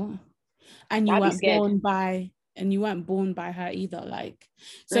 Like what? And you weren't born by her either. Like,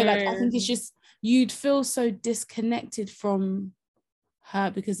 so like I think it's just you'd feel so disconnected from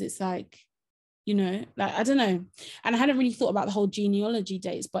her because it's like, you know, like I don't know. And I hadn't really thought about the whole genealogy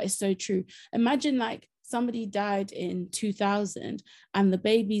dates, but it's so true. Imagine like somebody died in 2000 and the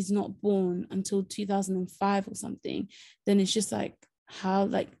baby's not born until 2005 or something, then it's just like how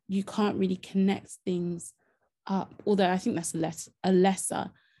like you can't really connect things up. Although I think that's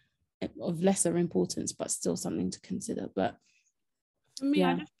of lesser importance, but still something to consider. But for me,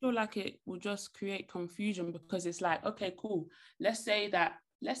 I just feel like it will just create confusion because it's like, okay, cool. Let's say that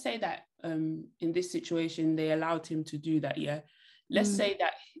in this situation they allowed him to do that. Yeah. Let's say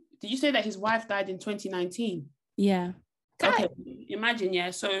that. Did you say that his wife died in 2019? Yeah. Okay. Imagine, yeah.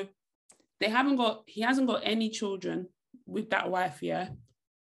 So he hasn't got any children with that wife, yeah.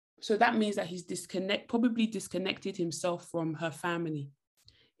 So that means that he's probably disconnected himself from her family.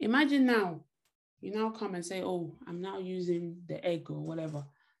 Imagine now, you now come and say, oh, I'm now using the egg or whatever.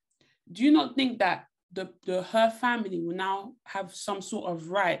 Do you not think that her family will now have some sort of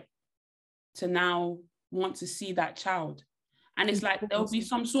right to now want to see that child? And it's like there'll be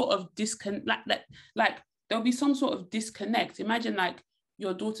some sort of disconnect, like there'll be some sort of disconnect. Imagine like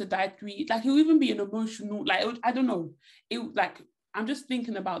your daughter died like it will even be an emotional, like I don't know. It like I'm just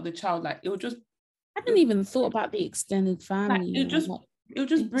thinking about the child, like it would just. I haven't even thought about the extended family. Like, it'll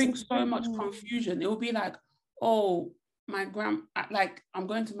just bring so much confusion. It will be like, oh, my like I'm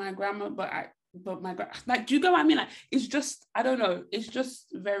going to my grandma, but my like, do you get what I mean? Like, it's just, I don't know. It's just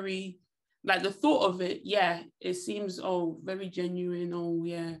very, like the thought of it, yeah, it seems, oh, very genuine. Oh,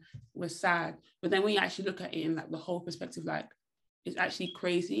 yeah, we're sad. But then when you actually look at it in like the whole perspective, like it's actually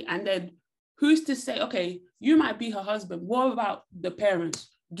crazy. And then who's to say, okay, you might be her husband. What about the parents?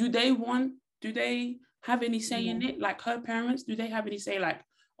 Do they have any say in it? Like her parents, do they have any say? Like,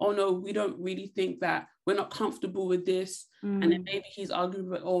 oh no, we don't really think that, we're not comfortable with this. And then maybe he's arguing,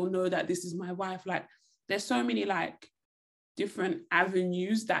 but oh no, that this is my wife. Like there's so many like different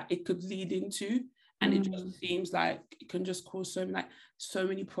avenues that it could lead into. And it just seems like it can just cause so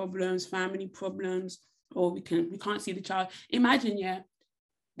many problems, family problems, or we can't see the child. Imagine,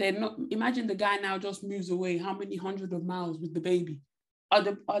 imagine the guy now just moves away how many hundreds of miles with the baby. Are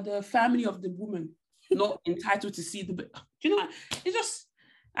the family of the woman not entitled to see the baby? Do you know what? It's just,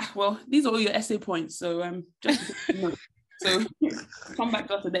 well, these are all your essay points. So just so come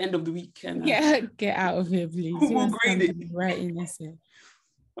back up at the end of the week and get out of here, please. We'll grade it. Right in essay.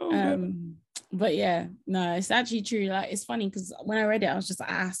 Oh, but yeah, no, it's actually true. Like it's funny because when I read it, I was just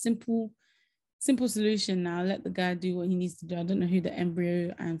like, simple solution now. Let the guy do what he needs to do. I don't know who the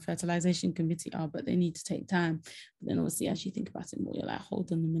embryo and fertilization committee are, but they need to take time. But then obviously, as you think about it more, you're like,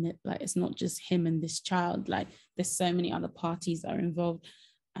 hold on a minute. Like it's not just him and this child. Like there's so many other parties that are involved.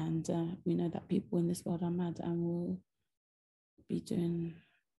 And we know that people in this world are mad and will be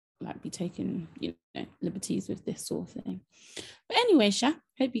taking, liberties with this sort of thing. But anyway, Sha,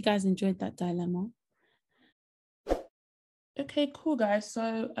 hope you guys enjoyed that dilemma. Okay, cool, guys.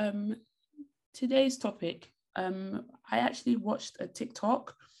 So today's topic, I actually watched a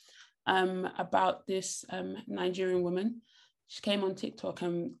TikTok about this Nigerian woman. She came on TikTok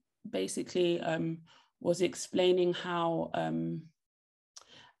and basically was explaining how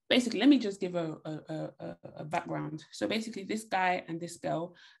basically, let me just give a background. So basically this guy and this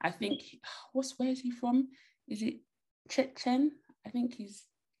girl, I think, where is he from? Is it Chechen? I think he's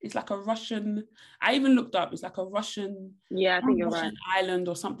like a Russian, I even looked up, it's like a Russian, I think you're right, island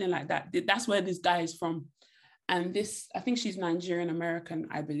or something like that. That's where this guy is from. And I think she's Nigerian American,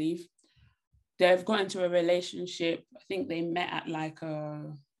 I believe. They've got into a relationship. I think they met at like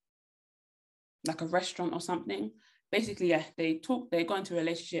a restaurant or something. Basically, yeah, they got into a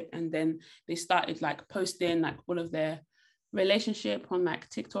relationship and then they started like posting like all of their relationship on like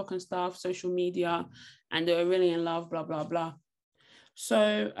TikTok and stuff, social media, and they were really in love, blah, blah, blah.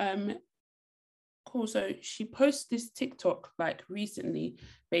 So, cool. So she posted this TikTok like recently,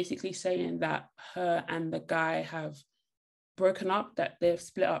 basically saying that her and the guy have broken up, that they've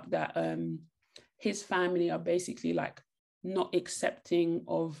split up, that his family are basically like not accepting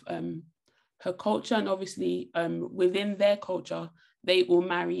of her culture, and obviously within their culture they all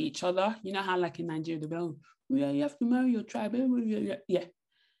marry each other. You know how like in Nigeria they'll be like, oh, yeah, you have to marry your tribe, yeah.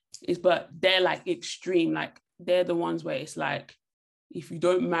 But they're like extreme, like they're the ones where it's like, if you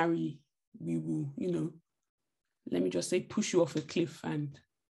don't marry, we will, let me just say, push you off a cliff, and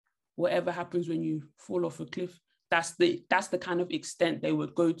whatever happens when you fall off a cliff, that's the kind of extent they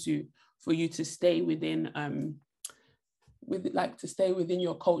would go to for you to stay within to stay within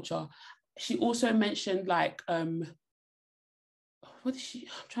your culture. She also mentioned like I'm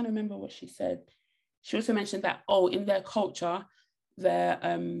trying to remember what she said. She also mentioned that in their culture,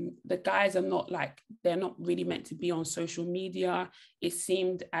 the guys are not they're not really meant to be on social media. It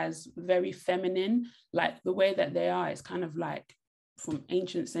seemed as very feminine, like the way that they are. It's kind of like from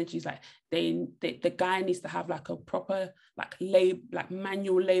ancient centuries, like the guy needs to have like a proper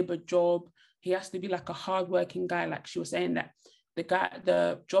manual labor job. He has to be like a hardworking guy. Like she was saying that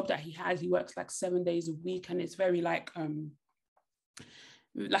the job that he has, he works like 7 days a week, and it's very like a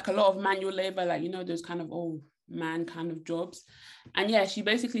lot of manual labor, like those kind of old man kind of jobs. And yeah, she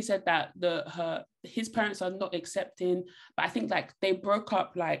basically said that his parents are not accepting, but I think like they broke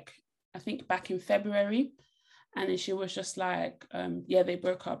up I think back in February, and then she was just like they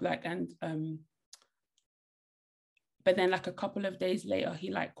broke up but then like a couple of days later he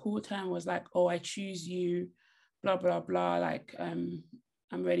like called her and was like, oh, I choose you, blah blah blah, like I'm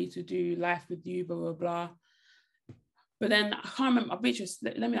ready to do life with you, blah blah blah. But then I can't remember,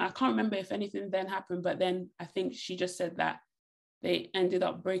 I can't remember if anything then happened, but then I think she just said that they ended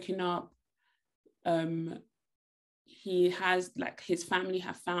up breaking up. He has his family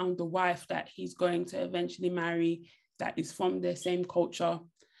have found the wife that he's going to eventually marry. that is from their same culture.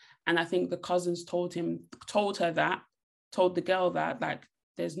 And I think the cousins told the girl that like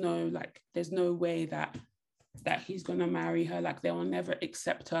there's no way that he's gonna marry her, like they will never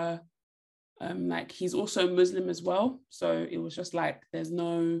accept her. Like he's also Muslim as well, so it was just like there's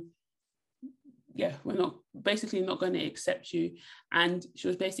no, we're not going to accept you. And she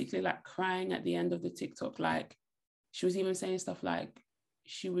was basically like crying at the end of the TikTok. Like she was even saying stuff like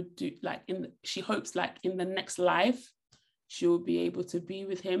she would do like she hopes like in the next life she will be able to be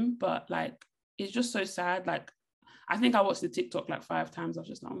with him. But like it's just so sad. Like I think I watched the TikTok like 5 times. I was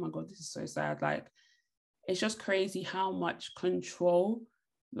just like, oh my God, this is so sad. Like it's just crazy how much control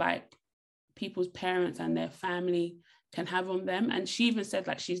like people's parents and their family can have on them. And she even said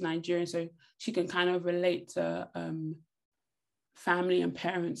like she's Nigerian, so she can kind of relate to family and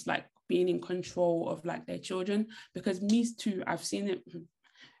parents like being in control of like their children. Because me too, I've seen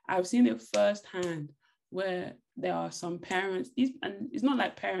it firsthand, where there are some parents, and it's not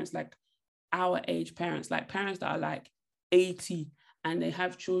like parents like our age parents, like parents that are like 80 and they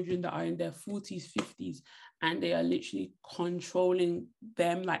have children that are in their 40s, 50s, and they are literally controlling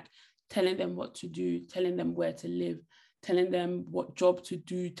them, like telling them what to do, telling them where to live, telling them what job to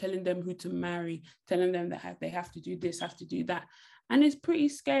do, telling them who to marry, telling them that they have to do this, have to do that. And it's pretty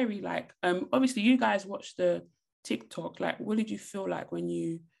scary. Like, obviously you guys watched the TikTok. Like, what did you feel like when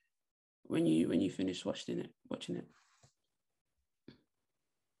you finished watching it?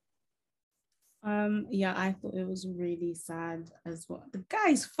 Yeah, I thought it was really sad as well. The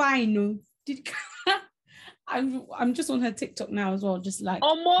guy's fine, no? I'm just on her TikTok now as well, just like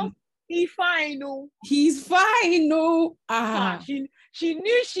he's fine, no. He's fine, no. She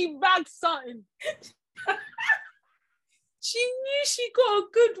knew she bagged something. She knew she got a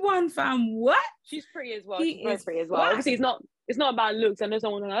good one, fam. What? She's pretty as well. She's very pretty as well. Obviously, it's not about looks. I know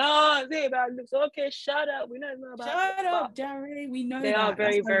someone like, it's about looks. Okay, shut up. We know it's not about Shut up, Jerry. We know they are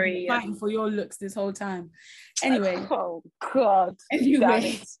very, very fighting for your looks this whole time. Anyway. Oh God.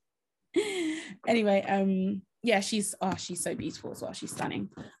 Anyway. Yeah, she's so beautiful as well. She's stunning.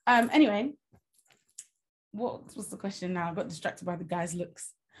 Anyway, what was the question now? I got distracted by the guy's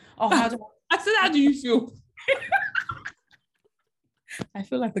looks. Oh, how do you feel? I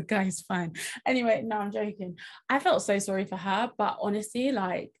feel like the guy's fine. Anyway, no, I'm joking. I felt so sorry for her, but honestly,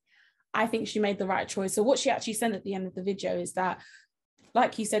 like, I think she made the right choice. So what she actually said at the end of the video is that,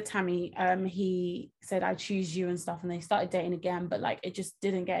 like you said, Tammy, he said, I choose you and stuff, and they started dating again, but like it just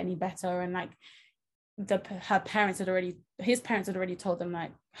didn't get any better. And like his parents had already told them,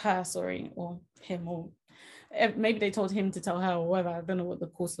 like, or him, or maybe they told him to tell her or whatever. I don't know what the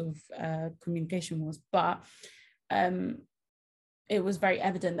course of communication was, but it was very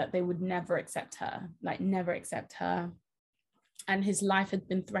evident that they would never accept her. And his life had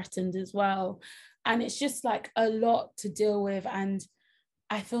been threatened as well. And it's just like a lot to deal with. And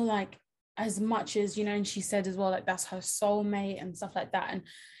I feel like, as much as, you know, and she said as well, like that's her soulmate and stuff like that. And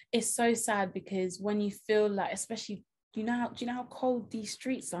it's so sad because when you feel like, especially, do you know how cold these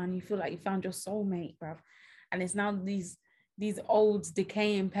streets are, and you feel like you found your soulmate, bruv. And it's now these old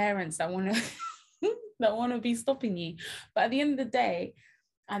decaying parents that want to that want to be stopping you. But at the end of the day,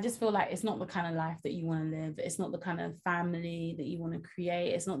 I just feel like it's not the kind of life that you want to live. It's not the kind of family that you want to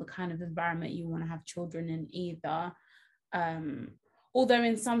create. It's not the kind of environment you want to have children in either. Although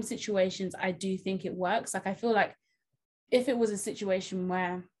in some situations, I do think it works. Like, I feel like if it was a situation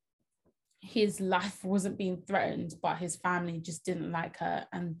where his life wasn't being threatened, but his family just didn't like her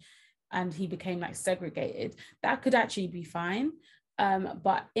and he became like segregated, that could actually be fine.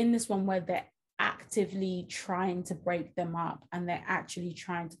 But in this one where they're actively trying to break them up and they're actually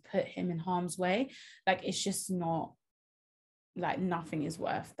trying to put him in harm's way, like, it's just not, like, nothing is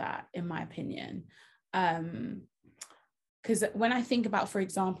worth that, in my opinion. Because when I think about, for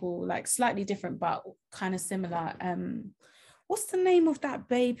example, like slightly different but kind of similar, what's the name of that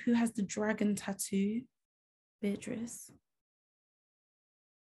babe who has the dragon tattoo? Beatrice.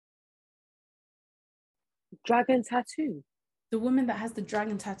 Dragon tattoo? The woman that has the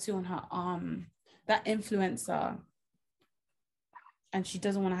dragon tattoo on her arm, that influencer, and she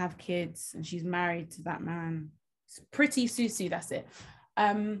doesn't want to have kids, and she's married to that man. It's Pretty Susu, that's it.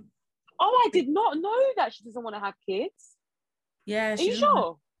 I did not know that she doesn't want to have kids. Yeah. Are you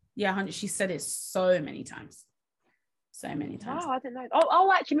sure? Yeah, she said it so many times. Wow, I didn't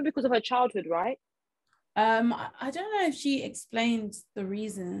know. Actually, maybe because of her childhood, right? I don't know if she explained the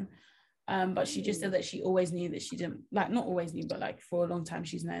reason. But she just said that she always knew that she didn't, like, not always knew, but like for a long time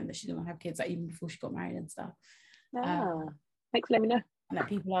she's known that she didn't want to have kids, like even before she got married and stuff. Thanks for letting me know. And that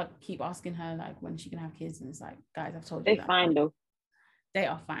people keep asking her like when she can have kids, and it's like, guys, I've told you they're that fine though. They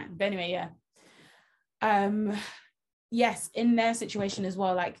are fine. But anyway, yeah. yes, in their situation as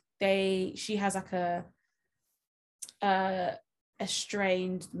well, like she has like a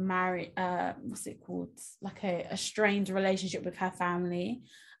strained marriage, what's it called, like a strained relationship with her family,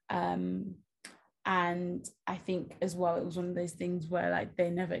 and I think as well it was one of those things where like they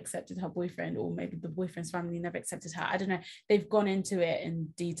never accepted her boyfriend, or maybe the boyfriend's family never accepted her. I don't know, they've gone into it in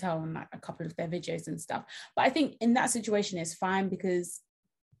detail in like a couple of their videos and stuff, but I think in that situation it's fine, because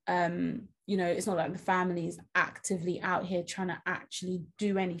you know, it's not like the family is actively out here trying to actually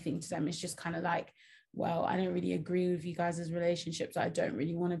do anything to them. It's just kind of like, well, I don't really agree with you guys' relationships, I don't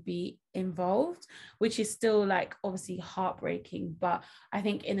really want to be involved, which is still like obviously heartbreaking. But I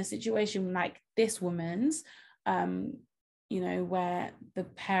think in a situation like this woman's, you know, where the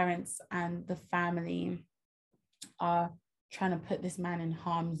parents and the family are trying to put this man in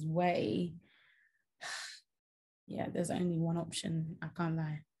harm's way, yeah, there's only one option, I can't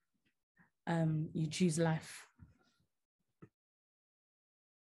lie. You choose life.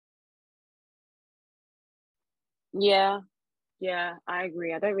 Yeah, I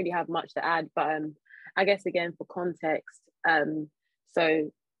agree. I don't really have much to add, but I guess again for context, so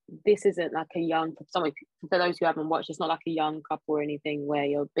this isn't like a young, for those who haven't watched, it's not like a young couple or anything where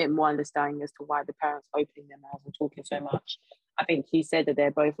you're a bit more understanding as to why the parents opening their mouths and talking so much. I think she said that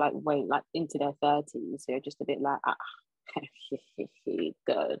they're both like into their 30s, so just a bit like,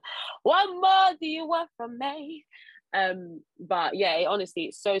 good. What more do you want from me? But yeah, honestly,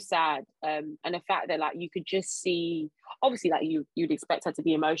 it's so sad. And the fact that like you could just see, obviously, like you'd expect her to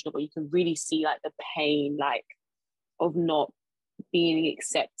be emotional, but you can really see like the pain, like of not being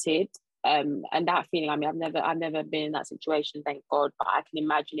accepted. And that feeling, I mean, I've never been in that situation, thank God, but I can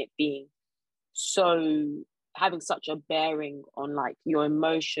imagine it being so, having such a bearing on like your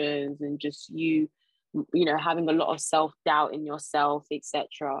emotions, and just you know, having a lot of self-doubt in yourself,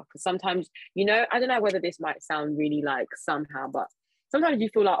 etc. Because sometimes, you know, I don't know whether this might sound really like somehow, but sometimes you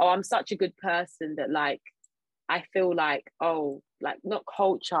feel like, oh, I'm such a good person that like I feel like, oh, like not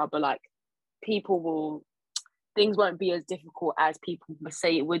culture, but like things won't be as difficult as people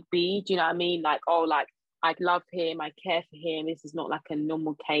say it would be. Do you know what I mean? Like, oh, like I love him, I care for him, this is not like a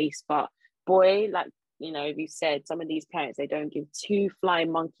normal case. But boy, like, you know, we've said some of these parents, they don't give two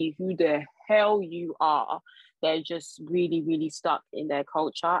flying monkey who the hell you are. They're just really, really stuck in their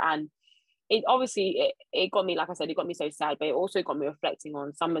culture. And it obviously, it got me, like I said, it got me so sad, but it also got me reflecting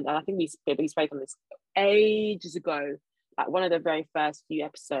on some of, and I think we spoke on this ages ago, like one of the very first few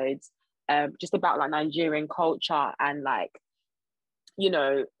episodes, just about like Nigerian culture, and like, you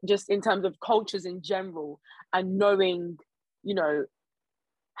know, just in terms of cultures in general, and knowing, you know,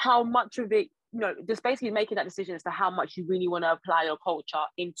 how much of it, you know, just basically making that decision as to how much you really want to apply your culture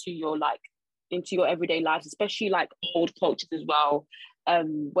into your everyday lives, especially like old cultures as well,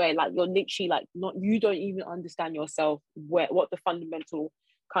 where like you're literally like you don't even understand yourself, what the fundamental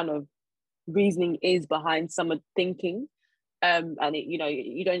kind of reasoning is behind some of thinking, and it, you know,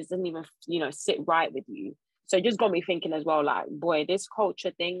 it doesn't even, you know, sit right with you. So it just got me thinking as well, like, boy, this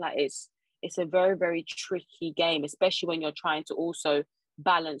culture thing, like it's a very, very tricky game, especially when you're trying to also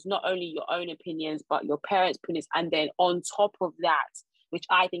balance not only your own opinions but your parents' opinions, and then on top of that, which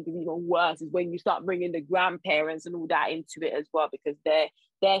I think is even worse, is when you start bringing the grandparents and all that into it as well, because their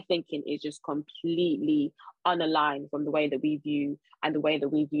thinking is just completely unaligned from the way that we view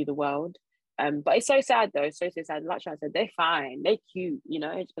the world. But it's so sad though, so sad. Like I said, they're fine, they're cute, you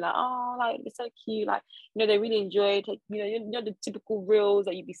know. It's like, oh, like it's so cute, like, you know, they really enjoyed, like, you know the typical reels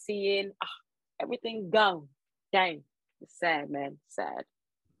that you'd be seeing. Everything gone. Dang, it's sad, man, sad.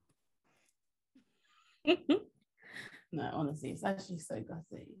 No, honestly, it's actually so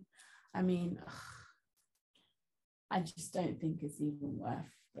gutting. I mean, I just don't think it's even worth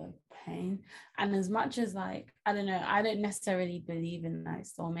the pain. And as much as like, I don't know, I don't necessarily believe in like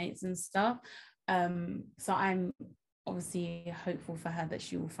soulmates and stuff. So I'm obviously hopeful for her that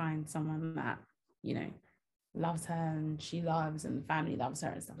she will find someone that, you know, loves her and she loves and the family loves her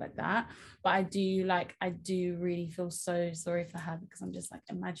and stuff like that. But I do really feel so sorry for her, because I'm just like,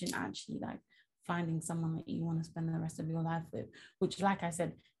 imagine actually like finding someone that you want to spend the rest of your life with, which, like I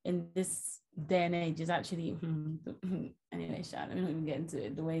said, in this day and age is actually anyway, let me not even get into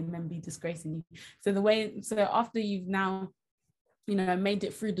it, the way men be disgracing you. So after you've now, you know, made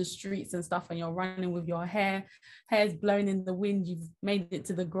it through the streets and stuff, and you're running with your hair's blowing in the wind, you've made it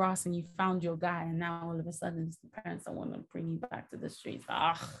to the grass and you found your guy, and now all of a sudden the parents don't want to bring you back to the streets.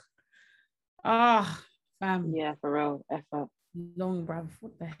 Fam. Yeah, for real, effort. Long, bruv,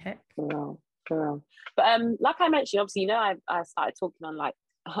 what the heck? For real. But like I mentioned, obviously, you know, I started talking on like,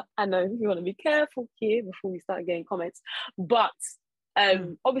 I know you want to be careful here before we start getting comments, but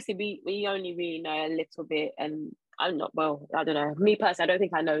obviously we only really know a little bit, and I'm not, well, I don't know. Me personally, I don't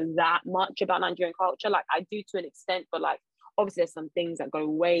think I know that much about Nigerian culture. Like I do to an extent, but like obviously there's some things that go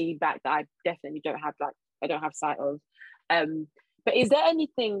way back that I definitely don't have, like I don't have sight of. But is there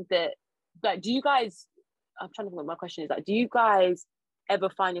anything that, like, do you guys, I'm trying to think what my question is, like, do you guys ever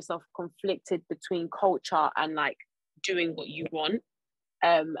find yourself conflicted between culture and like doing what you want?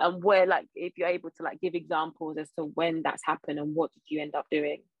 And where, like, if you're able to like give examples as to when that's happened and what did you end up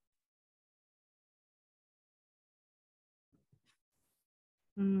doing?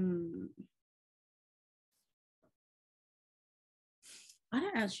 I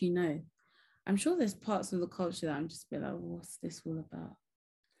don't actually know. I'm sure there's parts of the culture that I'm just a bit like, what's this all about?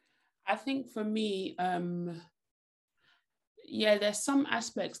 I think for me, yeah, there's some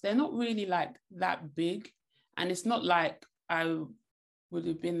aspects, they're not really like that big. And it's not like I would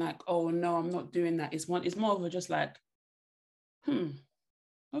have been like, oh no, I'm not doing that. It's more of a just like,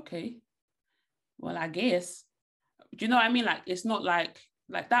 okay, well, I guess. Do you know what I mean? Like, it's not like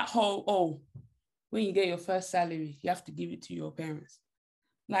that whole, oh, when you get your first salary, you have to give it to your parents.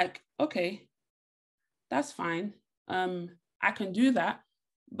 Like, okay, that's fine. I can do that.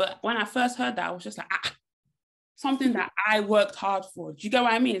 But when I first heard that, I was just like, something that I worked hard for. Do you get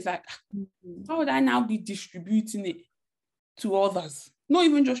what I mean? It's like, how would I now be distributing it to others? Not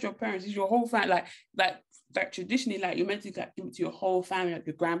even just your parents, it's your whole family. Like traditionally, like you're meant to like give it to your whole family, like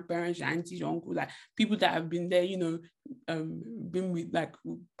your grandparents, your aunties, your uncle, like people that have been there, you know, been with, like,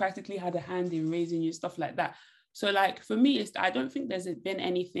 practically had a hand in raising you, stuff like that. So like for me, I don't think there's been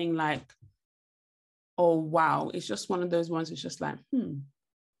anything like, oh wow, it's just one of those ones. It's just like,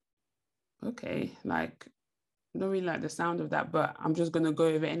 okay, like I don't really like the sound of that, but I'm just gonna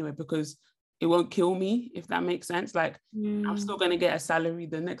go with it anyway because it won't kill me, if that makes sense. Like I'm still gonna get a salary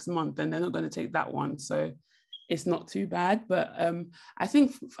the next month, and they're not gonna take that one, so it's not too bad. But I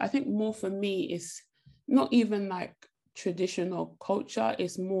think more for me is not even like traditional culture.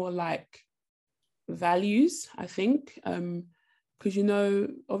 It's more like values. I think because you know,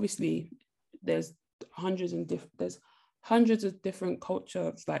 obviously, there's hundreds of different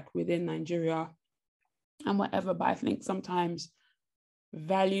cultures like within Nigeria and whatever, but I think sometimes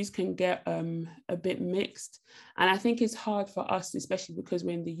values can get a bit mixed, and I think it's hard for us, especially because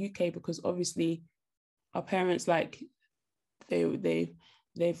we're in the UK, because obviously our parents, like they've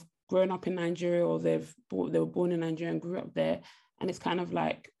grown up in Nigeria, or they were born in Nigeria and grew up there, and it's kind of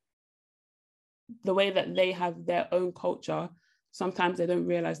like the way that they have their own culture, sometimes they don't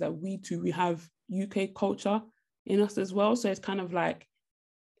realize that we have UK culture in us as well. So it's kind of like,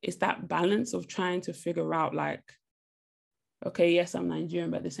 it's that balance of trying to figure out like, okay, yes, I'm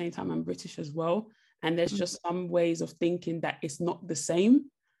Nigerian, but at the same time, I'm British as well. And there's just some ways of thinking that it's not the same.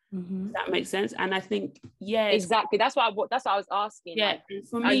 Does that make sense? And I think, yeah. Exactly. That's what I was asking. Yeah. Like,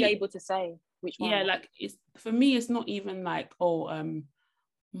 for me, are you able to say which one? Yeah, like for me, it's not even like,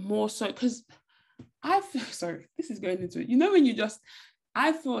 more so, because sorry, this is going into it. You know, when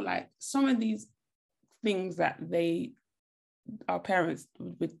I feel like some of these things that our parents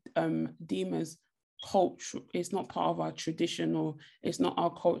would deem as culture, it's not part of our tradition, or it's not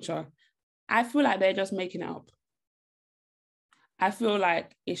our culture. I feel like they're just making it up. I feel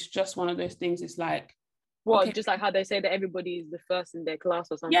like it's just one of those things. It's like, well, okay, just like how they say that everybody is the first in their class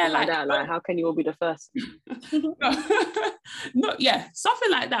or something, like that. Like, how can you all be the first? No, yeah,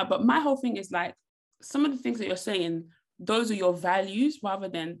 something like that. But my whole thing is like, some of the things that you're saying, those are your values rather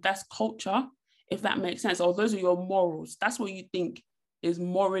than that's culture, if that makes sense, or those are your morals. That's what you think is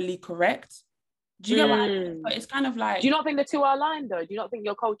morally correct. Do you get what I mean? But it's kind of like, do you not think the two are aligned though? Do you not think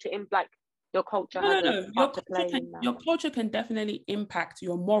your culture your culture can definitely impact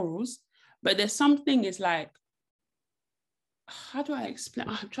your morals, but there's something is like, how do I explain?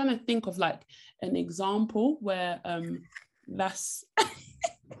 I'm trying to think of like an example where that's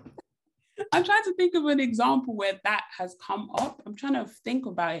I'm trying to think of an example where that has come up. I'm trying to think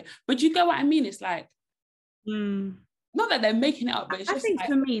about it, but you get what I mean? It's like, not that they're making it up, but it's just, I think, like,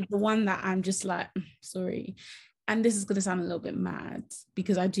 for me, the one that I'm just like, sorry, and this is going to sound a little bit mad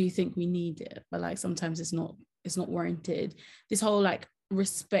because I do think we need it, but like sometimes it's not warranted. This whole like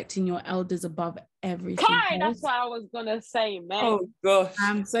respecting your elders above everything else. That's what I was gonna say, man. Oh gosh,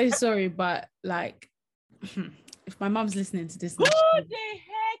 I'm so sorry, but like, if my mom's listening to this, who the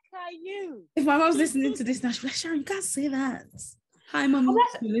heck are you? If my mom's listening to this now, she'll be like, Sharon, you can't say that. Hi, mom.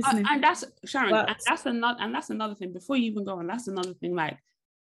 Listening. And that's Sharon. But, and that's another thing. Before you even go on, that's another thing. Like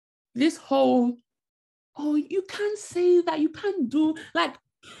this whole, oh, you can't say that. You can't do like.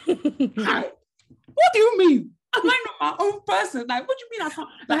 What do you mean? Am I not my own person? Like, what do you mean I can't?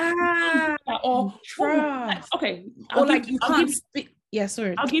 Like, or trust. Okay, or like you can't speak. Yeah,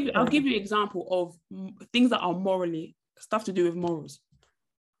 sorry. I'll give you an example of things that are morally stuff to do with morals.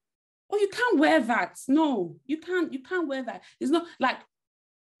 Oh, you can't wear that. No, you can't wear that. It's not like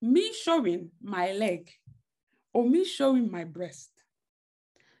me showing my leg or me showing my breast.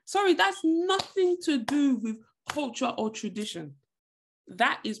 Sorry, that's nothing to do with culture or tradition.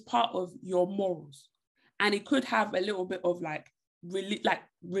 That is part of your morals. And it could have a little bit of like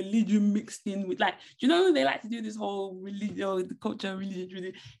religion mixed in with, like, do you know they like to do this whole religion, the culture,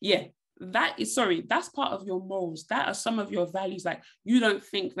 religion. Yeah, that's part of your morals. That are some of your values. Like, you don't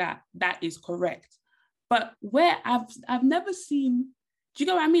think that is correct. But where I've never seen, do you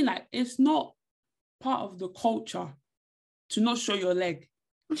know what I mean? Like, it's not part of the culture to not show your leg.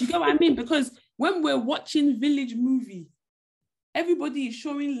 Do you know what I mean? Because when we're watching village movie, everybody is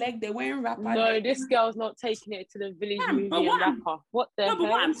showing leg, they're wearing wrapper. No, this girl's not taking it to the village movie and wrapper. What the hell? But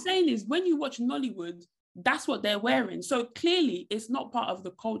what I'm saying is, when you watch Nollywood, that's what they're wearing. So clearly it's not part of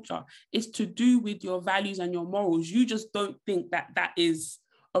the culture. It's to do with your values and your morals. You just don't think that is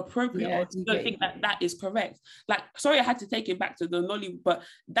appropriate, or you don't think that is correct. Like, sorry, I had to take it back to the Nollywood, but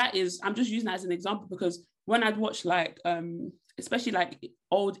that is, I'm just using that as an example, because when I'd watch like especially like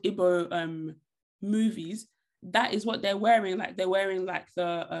old Igbo movies, that is what they're wearing. Like, they're wearing like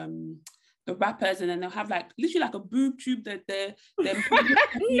the wrappers, and then they'll have like literally like a boob tube that they're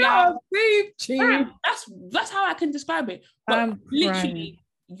no, boob tube. That's how I can describe it. But literally,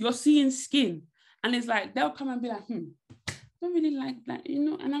 you're seeing skin, and it's like they'll come and be like, don't really like that, you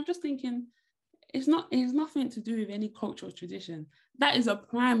know. And I'm just thinking, it's nothing to do with any culture or tradition. That is a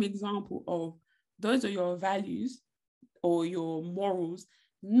prime example of those are your values or your morals,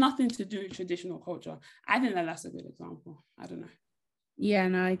 nothing to do with traditional culture. I think that's a good example. I don't know. Yeah,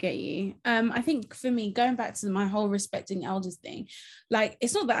 no, I get you. I think for me, going back to my whole respecting elders thing, like,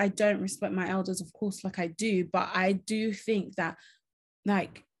 it's not that I don't respect my elders, of course, like I do, but I do think that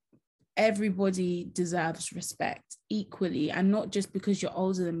like everybody deserves respect equally, and not just because you're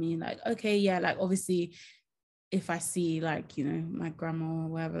older than me. Like, okay, yeah, like obviously if I see like, you know, my grandma or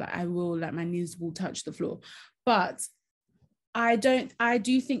whatever, like I will, like my knees will touch the floor. But I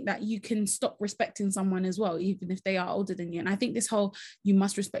do think that you can stop respecting someone as well, even if they are older than you. And I think this whole you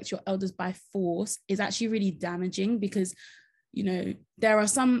must respect your elders by force is actually really damaging, because, you know, there are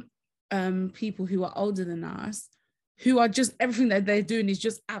some people who are older than us who are just, everything that they're doing is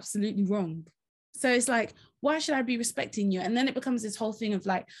just absolutely wrong. So it's like, why should I be respecting you? And then it becomes this whole thing of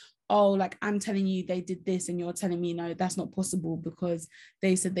like, oh, like I'm telling you they did this and you're telling me, no, that's not possible because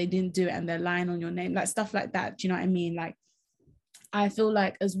they said they didn't do it and they're lying on your name, like stuff like that. Do you know what I mean? Like, I feel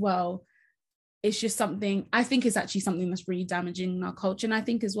like as well, it's just something, I think it's actually something that's really damaging in our culture. And I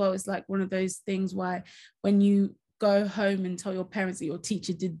think as well, it's like one of those things why when you go home and tell your parents that your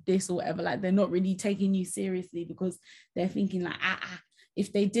teacher did this or whatever, like they're not really taking you seriously, because they're thinking like,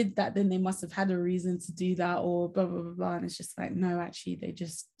 if they did that, then they must have had a reason to do that, or blah, blah, blah, blah. And it's just like, no, actually, they're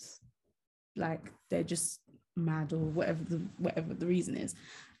just mad, or whatever the reason is.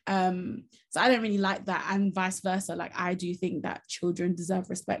 So I don't really like that, and vice versa. Like, I do think that children deserve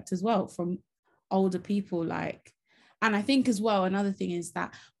respect as well from older people. Like, and I think as well, another thing is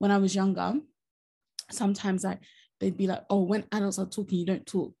that when I was younger, sometimes like they'd be like, oh, when adults are talking, you don't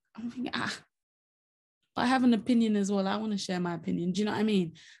talk. I'm thinking, I have an opinion as well. I want to share my opinion. Do you know what I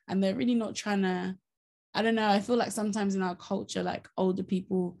mean? And they're really not trying to, I don't know. I feel like sometimes in our culture, like older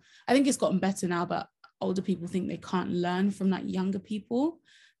people, I think it's gotten better now, but older people think they can't learn from like younger people,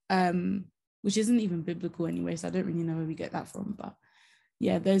 which isn't even biblical anyway. So I don't really know where we get that from. But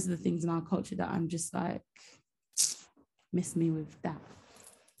yeah, those are the things in our culture that I'm just like, miss me with that.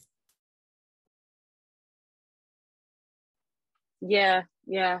 Yeah.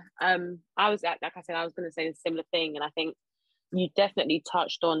 I was, like I said, I was going to say a similar thing, and I think you definitely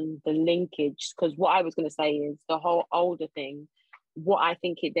touched on the linkage, because what I was going to say is the whole older thing. What I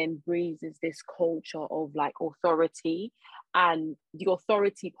think it then breeds is this culture of like authority, and the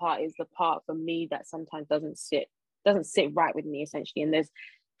authority part is the part for me that sometimes doesn't sit right with me, essentially. And there's,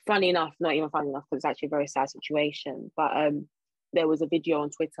 funny enough, not even funny enough, because it's actually a very sad situation, but there was a video on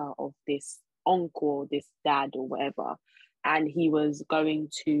Twitter of this uncle, this dad or whatever, and he was going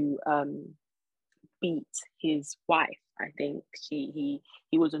to beat his wife. I think he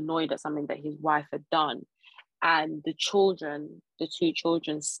was annoyed at something that his wife had done, and the two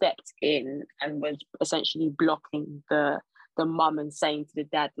children stepped in and was essentially blocking the mum and saying to the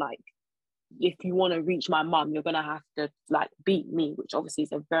dad, like, if you want to reach my mum, you're gonna have to like beat me, which obviously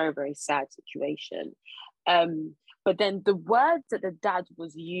is a very, very sad situation. But then the words that the dad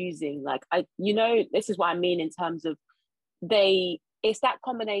was using, like, this is what I mean in terms of it's that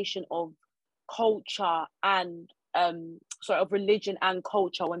combination of culture and of religion and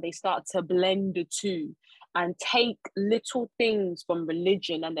culture, when they start to blend the two and take little things from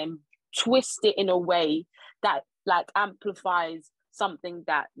religion and then twist it in a way that like amplifies something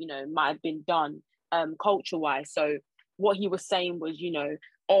that, you know, might have been done culture wise. So what he was saying was, you know,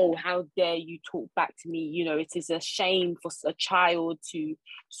 oh, how dare you talk back to me? You know, it is a shame for a child to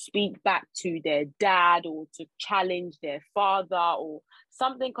speak back to their dad or to challenge their father or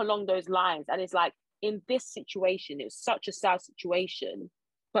something along those lines. And it's like, in this situation, it's such a sad situation,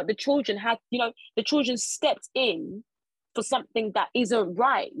 but the children had, you know, the children stepped in for something that isn't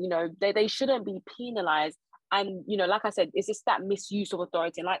right. You know, they shouldn't be penalized. And, you know, like I said, it's just that misuse of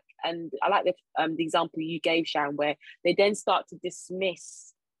authority. And I like the example you gave, Sharon, where they then start to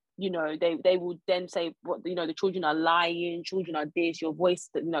dismiss, you know, they will then say, what, you know, the children are lying, children are this, your voice,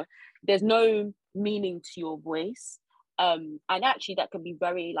 you know, there's no meaning to your voice. And actually that can be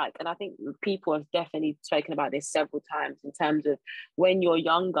very like, and I think people have definitely spoken about this several times in terms of when you're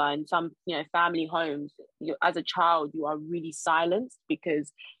younger in some, you know, family homes, as a child, you are really silenced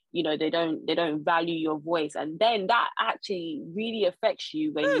because, you know, they don't value your voice. And then that actually really affects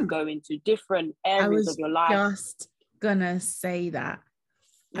you when you go into different areas of your life. Just gonna say that.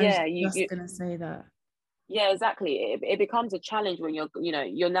 Yeah, you're gonna say that. Yeah, exactly. It becomes a challenge when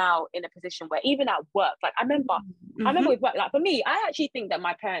you're now in a position where even at work, like I remember with work, like for me, I actually think that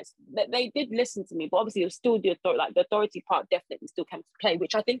my parents, that they did listen to me, but obviously it was still the authority, like the authority part definitely still came to play,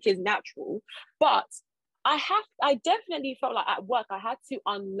 which I think is natural. But I definitely felt like at work I had to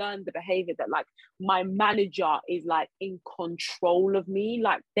unlearn the behavior that like my manager is like in control of me,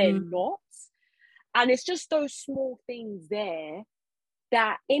 like they're not. And it's just those small things there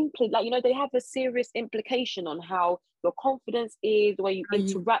that like, you know, they have a serious implication on how your confidence is, the way you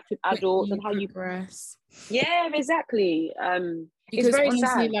interact with adults and how progress. Yeah, exactly. Because it's very honestly,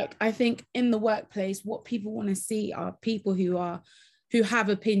 sad. like I think in the workplace, what people want to see are people who have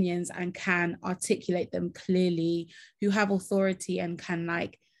opinions and can articulate them clearly, who have authority and can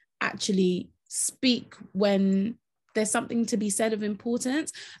like actually speak when there's something to be said of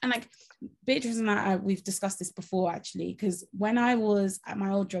importance. And like Beatrice and I, we've discussed this before actually, because when I was at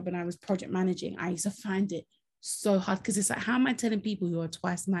my old job and I was project managing, I used to find it so hard because it's like, how am I telling people who are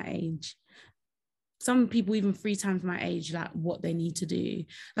twice my age, some people even 3 times my age, like what they need to do?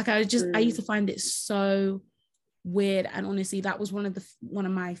 Like I used to find it so weird. And honestly, that was one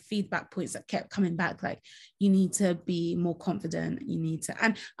of my feedback points that kept coming back, like you need to be more confident,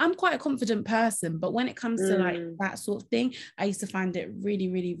 and I'm quite a confident person, but when it comes to like that sort of thing, I used to find it really,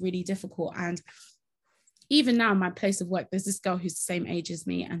 really, really difficult. And even now, my place of work, there's this girl who's the same age as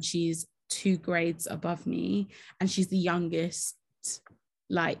me and she's 2 grades above me, and she's the youngest,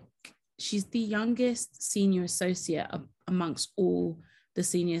 like she's the youngest senior associate amongst all the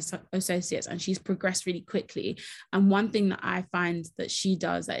senior associates, and she's progressed really quickly. And one thing that I find that she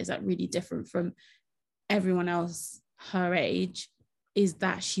does that is like really different from everyone else her age is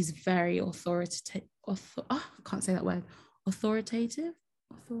that she's very authoritative. I can't say that word. Authoritative,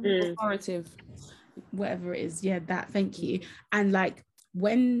 whatever it is. Yeah, that. Thank you. And like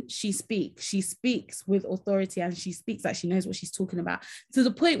when she speaks with authority, and she speaks like she knows what she's talking about, to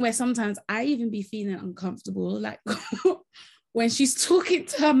the point where sometimes I even be feeling uncomfortable, like when she's talking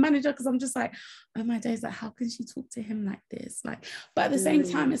to her manager, because I'm just like, oh my days, like how can she talk to him like this? Like, but at the same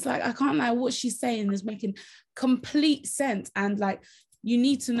time, it's like I can't lie, what she's saying is making complete sense. And like you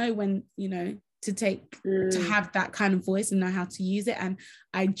need to know when, you know, to have that kind of voice and know how to use it. And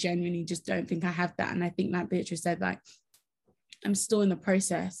I genuinely just don't think I have that. And I think like Beatrice said, like I'm still in the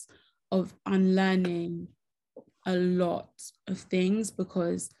process of unlearning a lot of things,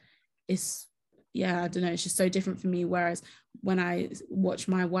 because it's, yeah, I don't know, it's just so different for me. Whereas when I watch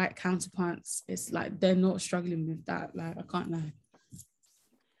my white counterparts, it's like they're not struggling with that. Like I can't lie.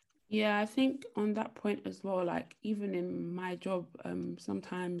 Yeah, I think on that point as well, like even in my job,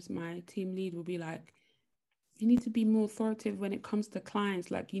 sometimes my team lead will be like, you need to be more authoritative when it comes to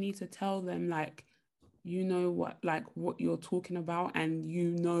clients. Like you need to tell them, like, you know what you're talking about, and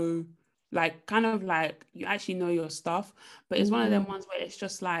you know, like kind of like you actually know your stuff. But it's one of them ones where it's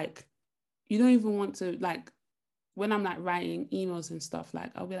just like you don't even want to, like when I'm like writing emails and stuff,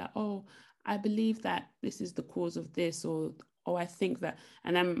 like I'll be like, oh, I believe that this is the cause of this, or I think that,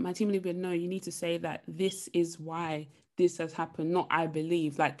 and then my team leader would know, you need to say that this is why this has happened, not I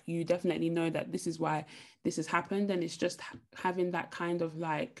believe, like you definitely know that this is why this has happened. And it's just having that kind of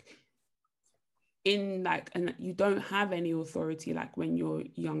like in like, and you don't have any authority like when you're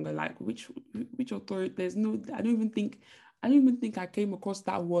younger, like which authority, there's no, I don't even think I came across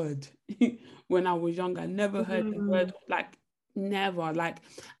that word when I was younger. I never heard the word, like never, like,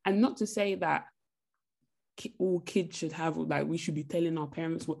 and not to say that all kids should have, like we should be telling our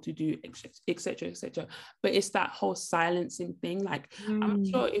parents what to do, etc., etc. But it's that whole silencing thing. Like I'm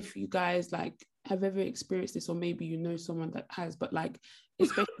sure if you guys like have ever experienced this, or maybe you know someone that has, but like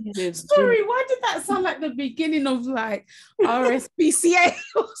especially with sorry, why did that sound like the beginning of like RSPCA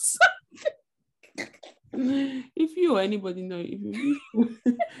or something? If you or anybody know, if you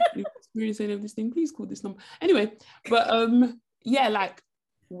experience any of this thing, please call this number. Anyway, but yeah, like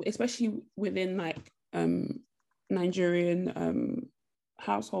especially within like Nigerian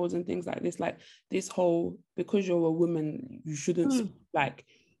households and things like this whole, because you're a woman, you shouldn't like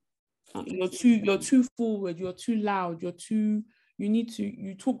you're too forward, you're too loud, you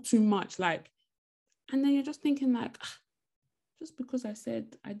talk too much, like, and then you're just thinking like, just because I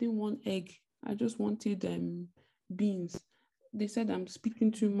said I didn't want egg, I just wanted beans, they said I'm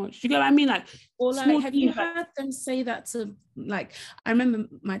speaking too much. You get what I mean? Like, or like, have you heard them say that to, like, I remember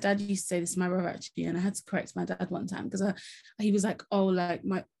my dad used to say this to my brother actually, and I had to correct my dad one time because he was like, oh, like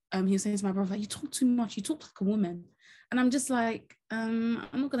he was saying to my brother, like, you talk too much, you talk like a woman. And I'm just like, I'm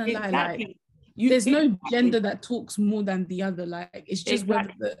not gonna lie, like there's no gender that talks more than the other. Like it's just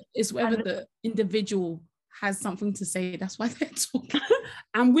whether the individual has something to say. That's why they're talking.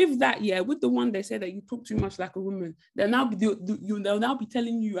 And with that, yeah, with the one they say that you talk too much like a woman, they'll now be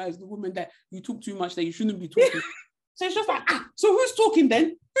telling you as the woman that you talk too much, that you shouldn't be talking. So it's just like, so who's talking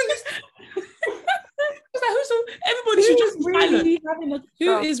then? Everybody should just really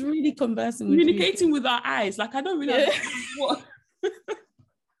who is really conversing, communicating with our eyes. Like, I don't really understand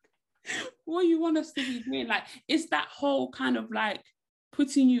what you want us to be doing. Like, it's that whole kind of like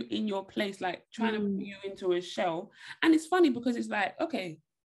putting you in your place, like trying to put you into a shell. And it's funny because it's like, okay,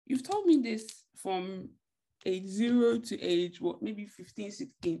 you've told me this from age 0 to age, maybe 15,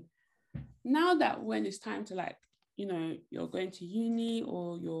 16. Now that when it's time to like, you know, you're going to uni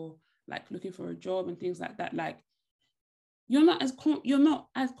or you're like looking for a job and things like that, like you're not as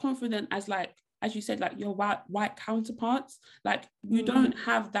confident as, like, as you said, like your white counterparts. Like you don't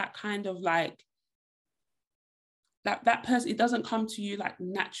have that kind of like that person, it doesn't come to you like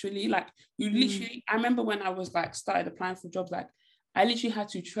naturally. Like you literally, I remember when I was like started applying for jobs, like I literally had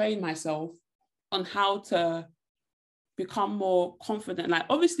to train myself on how to become more confident. Like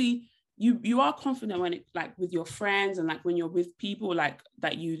obviously you are confident when it, like with your friends and like when you're with people like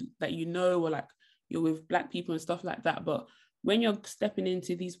that you know, or like you're with Black people and stuff like that. But when you're stepping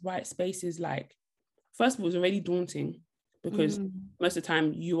into these white spaces, like first of all, it's already daunting because most of the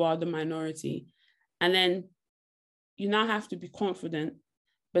time you are the minority, and then you now have to be confident.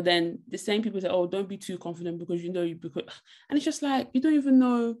 But then the same people say, oh, don't be too confident because you know and it's just like you don't even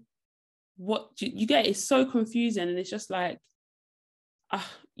know what you get. It's so confusing, and it's just like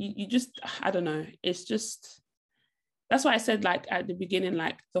you just, I don't know. It's just, that's why I said like at the beginning,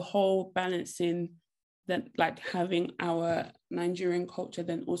 like the whole balancing that, like having our Nigerian culture,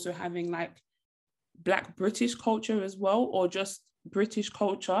 then also having like Black British culture as well, or just British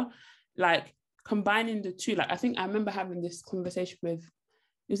culture, like combining the two. Like I think I remember having this conversation with,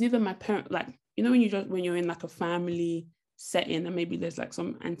 it was either my parent, like, you know, when you're in like a family setting and maybe there's like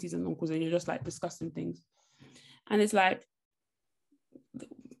some aunties and uncles and you're just like discussing things, and it's like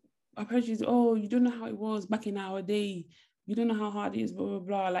our parents, oh, you don't know how it was back in our day, you don't know how hard it is, blah blah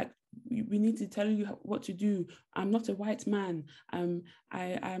blah, like we need to tell you what to do. I'm not a white man, I'm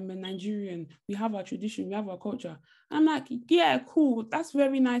a Nigerian, we have our tradition, we have our culture. I'm like, yeah, cool, that's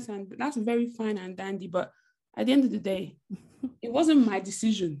very nice and that's very fine and dandy, but at the end of the day, it wasn't my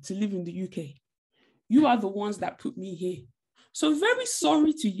decision to live in the UK. You are the ones that put me here, so very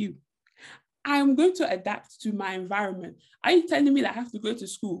sorry to you. I'm going to adapt to my environment. Are you telling me that I have to go to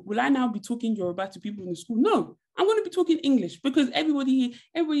school? Will I now be talking Yoruba to people in the school? No, I'm going to be talking English because everybody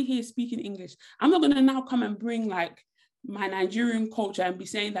here is speaking English. I'm not going to now come and bring like my Nigerian culture and be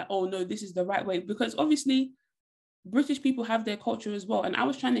saying that, oh no, this is the right way, because obviously British people have their culture as well. And I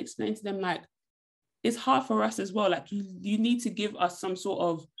was trying to explain to them, like, it's hard for us as well. Like you need to give us some sort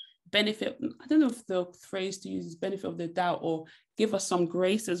of benefit. I don't know if the phrase to use is benefit of the doubt, or give us some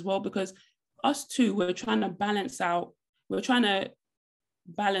grace as well, because us too, we're trying to balance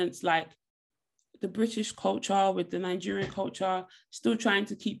like the British culture with the Nigerian culture, still trying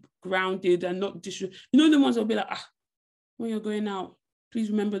to keep grounded and not you know, the ones that'll be like, when you're going out, please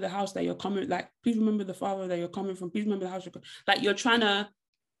remember the house that you're coming, like, please remember the father that you're coming from, please remember the house like you're trying to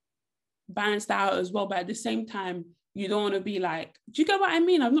balance that out as well. But at the same time, you don't want to be like, do you get what I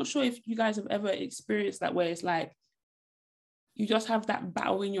mean? I'm not sure if you guys have ever experienced that, where it's like you just have that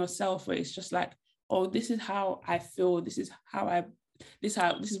battle in yourself where it's just like, oh, this is how I feel, this is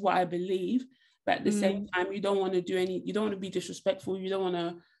what I believe. But at the same time, you don't want to be disrespectful, you don't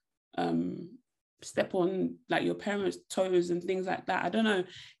want to step on like your parents' toes and things like that. I don't know.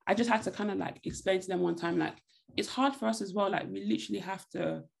 I just had to kind of like explain to them one time, like, it's hard for us as well. Like, we literally have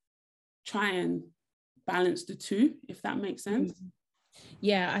to try and balance the two, if that makes sense.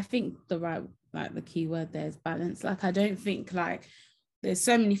 Yeah, I think the key word there is balance. Like, I don't think like there's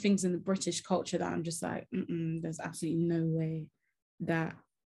so many things in the British culture that I'm just like, there's absolutely no way that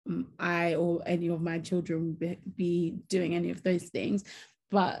I or any of my children would be doing any of those things.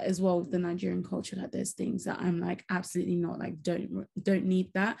 But as well with the Nigerian culture, like there's things that I'm like, absolutely not, like don't need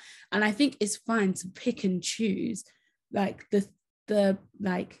that. And I think it's fine to pick and choose like the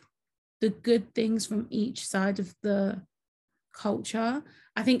good things from each side of the culture.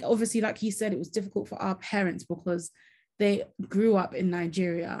 I think obviously, like you said, it was difficult for our parents because they grew up in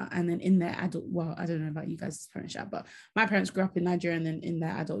Nigeria, and then in their adult, well, I don't know about you guys' parents, but my parents grew up in Nigeria, and then in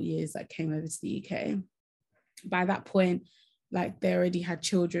their adult years, like came over to the UK. By that point, like they already had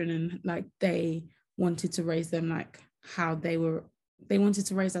children, and like they wanted to raise them like how they wanted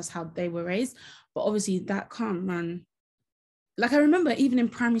to raise us how they were raised. But obviously that can't run. Like I remember even in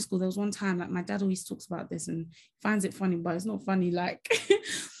primary school, there was one time like my dad always talks about this and finds it funny, but it's not funny. Like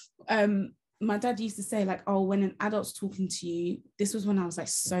my dad used to say like, oh, when an adult's talking to you, this was when I was like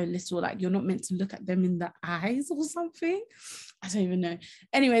so little, like you're not meant to look at them in the eyes or something. I don't even know.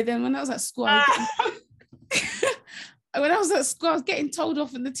 Anyway, then when I was at school, when I was at school, I was getting told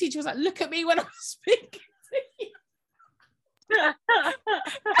off, and the teacher was like, look at me when I was speaking to you.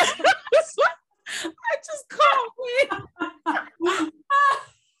 I just can't win.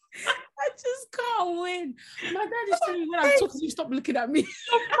 I just can't win. My dad is telling me when I'm talking to you, stop looking at me.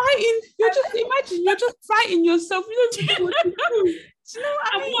 You're fighting. You're just fighting yourself. You don't know what to do. Do you know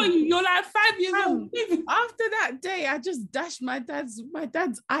what I mean? You're like 5 years old. After that day, I just dashed my dad's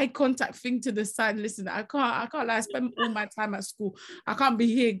eye contact thing to the side. Listen, I can't lie. I spend all my time at school. I can't be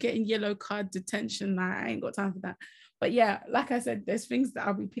here getting yellow card detention. I ain't got time for that. But yeah, like I said, there's things that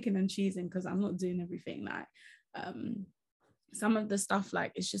I'll be picking and choosing because I'm not doing everything. Like some of the stuff,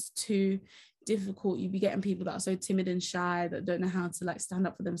 like it's just too difficult. You be getting people that are so timid and shy that don't know how to like stand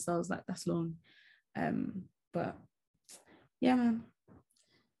up for themselves. Like that's long. But yeah, man.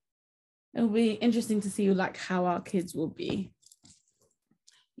 It'll be interesting to see like how our kids will be.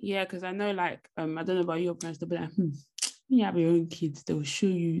 Yeah, because I know like I don't know about your parents, they'll be like, you have your own kids, they'll show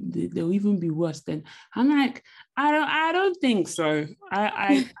you, they'll even be worse than. I'm like, I don't think so.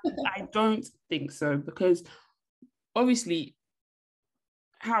 I don't think so, because obviously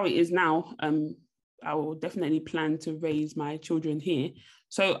how it is now, I will definitely plan to raise my children here.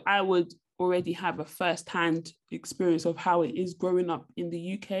 So I would already have a first-hand experience of how it is growing up in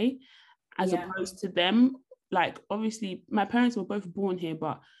the UK, as opposed to them. Like, obviously, my parents were both born here,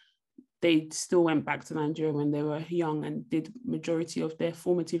 but they still went back to Nigeria when they were young and did majority of their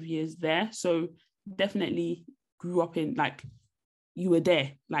formative years there. So definitely grew up in, like, you were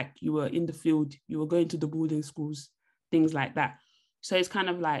there, like you were in the field, you were going to the boarding schools, things like that. So it's kind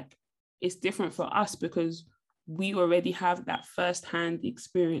of like, it's different for us because we already have that first-hand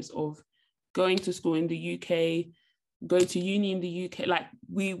experience of going to school in the UK, going to uni in the UK. Like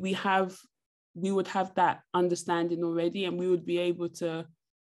we would have that understanding already, and we would be able to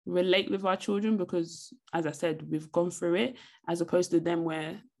relate with our children because, as I said, we've gone through it, as opposed to them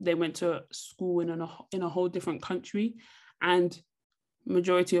where they went to school in a whole different country, and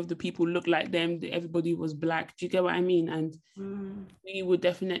majority of the people look like them. Everybody was black. Do you get what I mean? And we would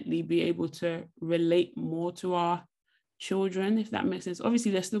definitely be able to relate more to our children, if that makes sense.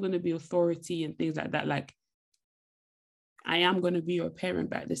 Obviously, there's still going to be authority and things like that. Like, I am going to be your parent,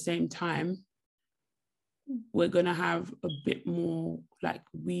 but at the same time, we're going to have a bit more, like,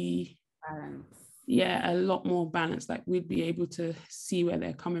 balance. Yeah, a lot more balance. Like, we'd be able to see where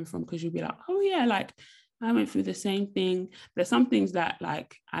they're coming from, because you'd be like, oh yeah, like, I went through the same thing. There's some things that,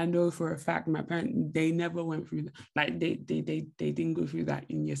 like, I know for a fact my parents, they never went through that. Like, they didn't go through that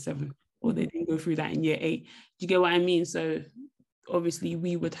in year 7, or they didn't go through that in year 8. Do you get what I mean? So obviously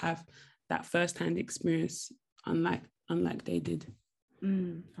we would have that first-hand experience, unlike they did.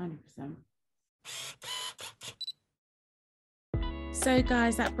 100%. So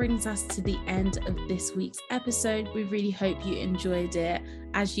guys, that brings us to the end of this week's episode. We really hope you enjoyed it.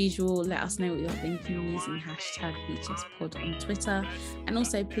 As usual, let us know what you're thinking using #BTSPod on Twitter. And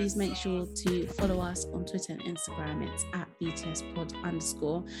also please make sure to follow us on Twitter and Instagram. It's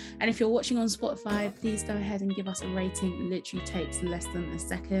 @BTSPod_. And if you're watching on Spotify, please go ahead and give us a rating. It literally takes less than a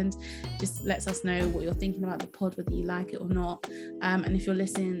second. Just lets us know what you're thinking about the pod, whether you like it or not. And if you're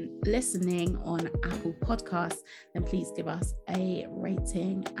listening on Apple Podcasts, then please give us a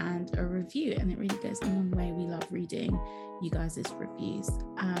rating and a review, and it really goes a long way. We love reading you guys' reviews.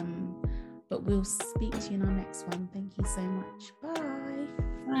 But we'll speak to you in our next one. Thank you so much. Bye.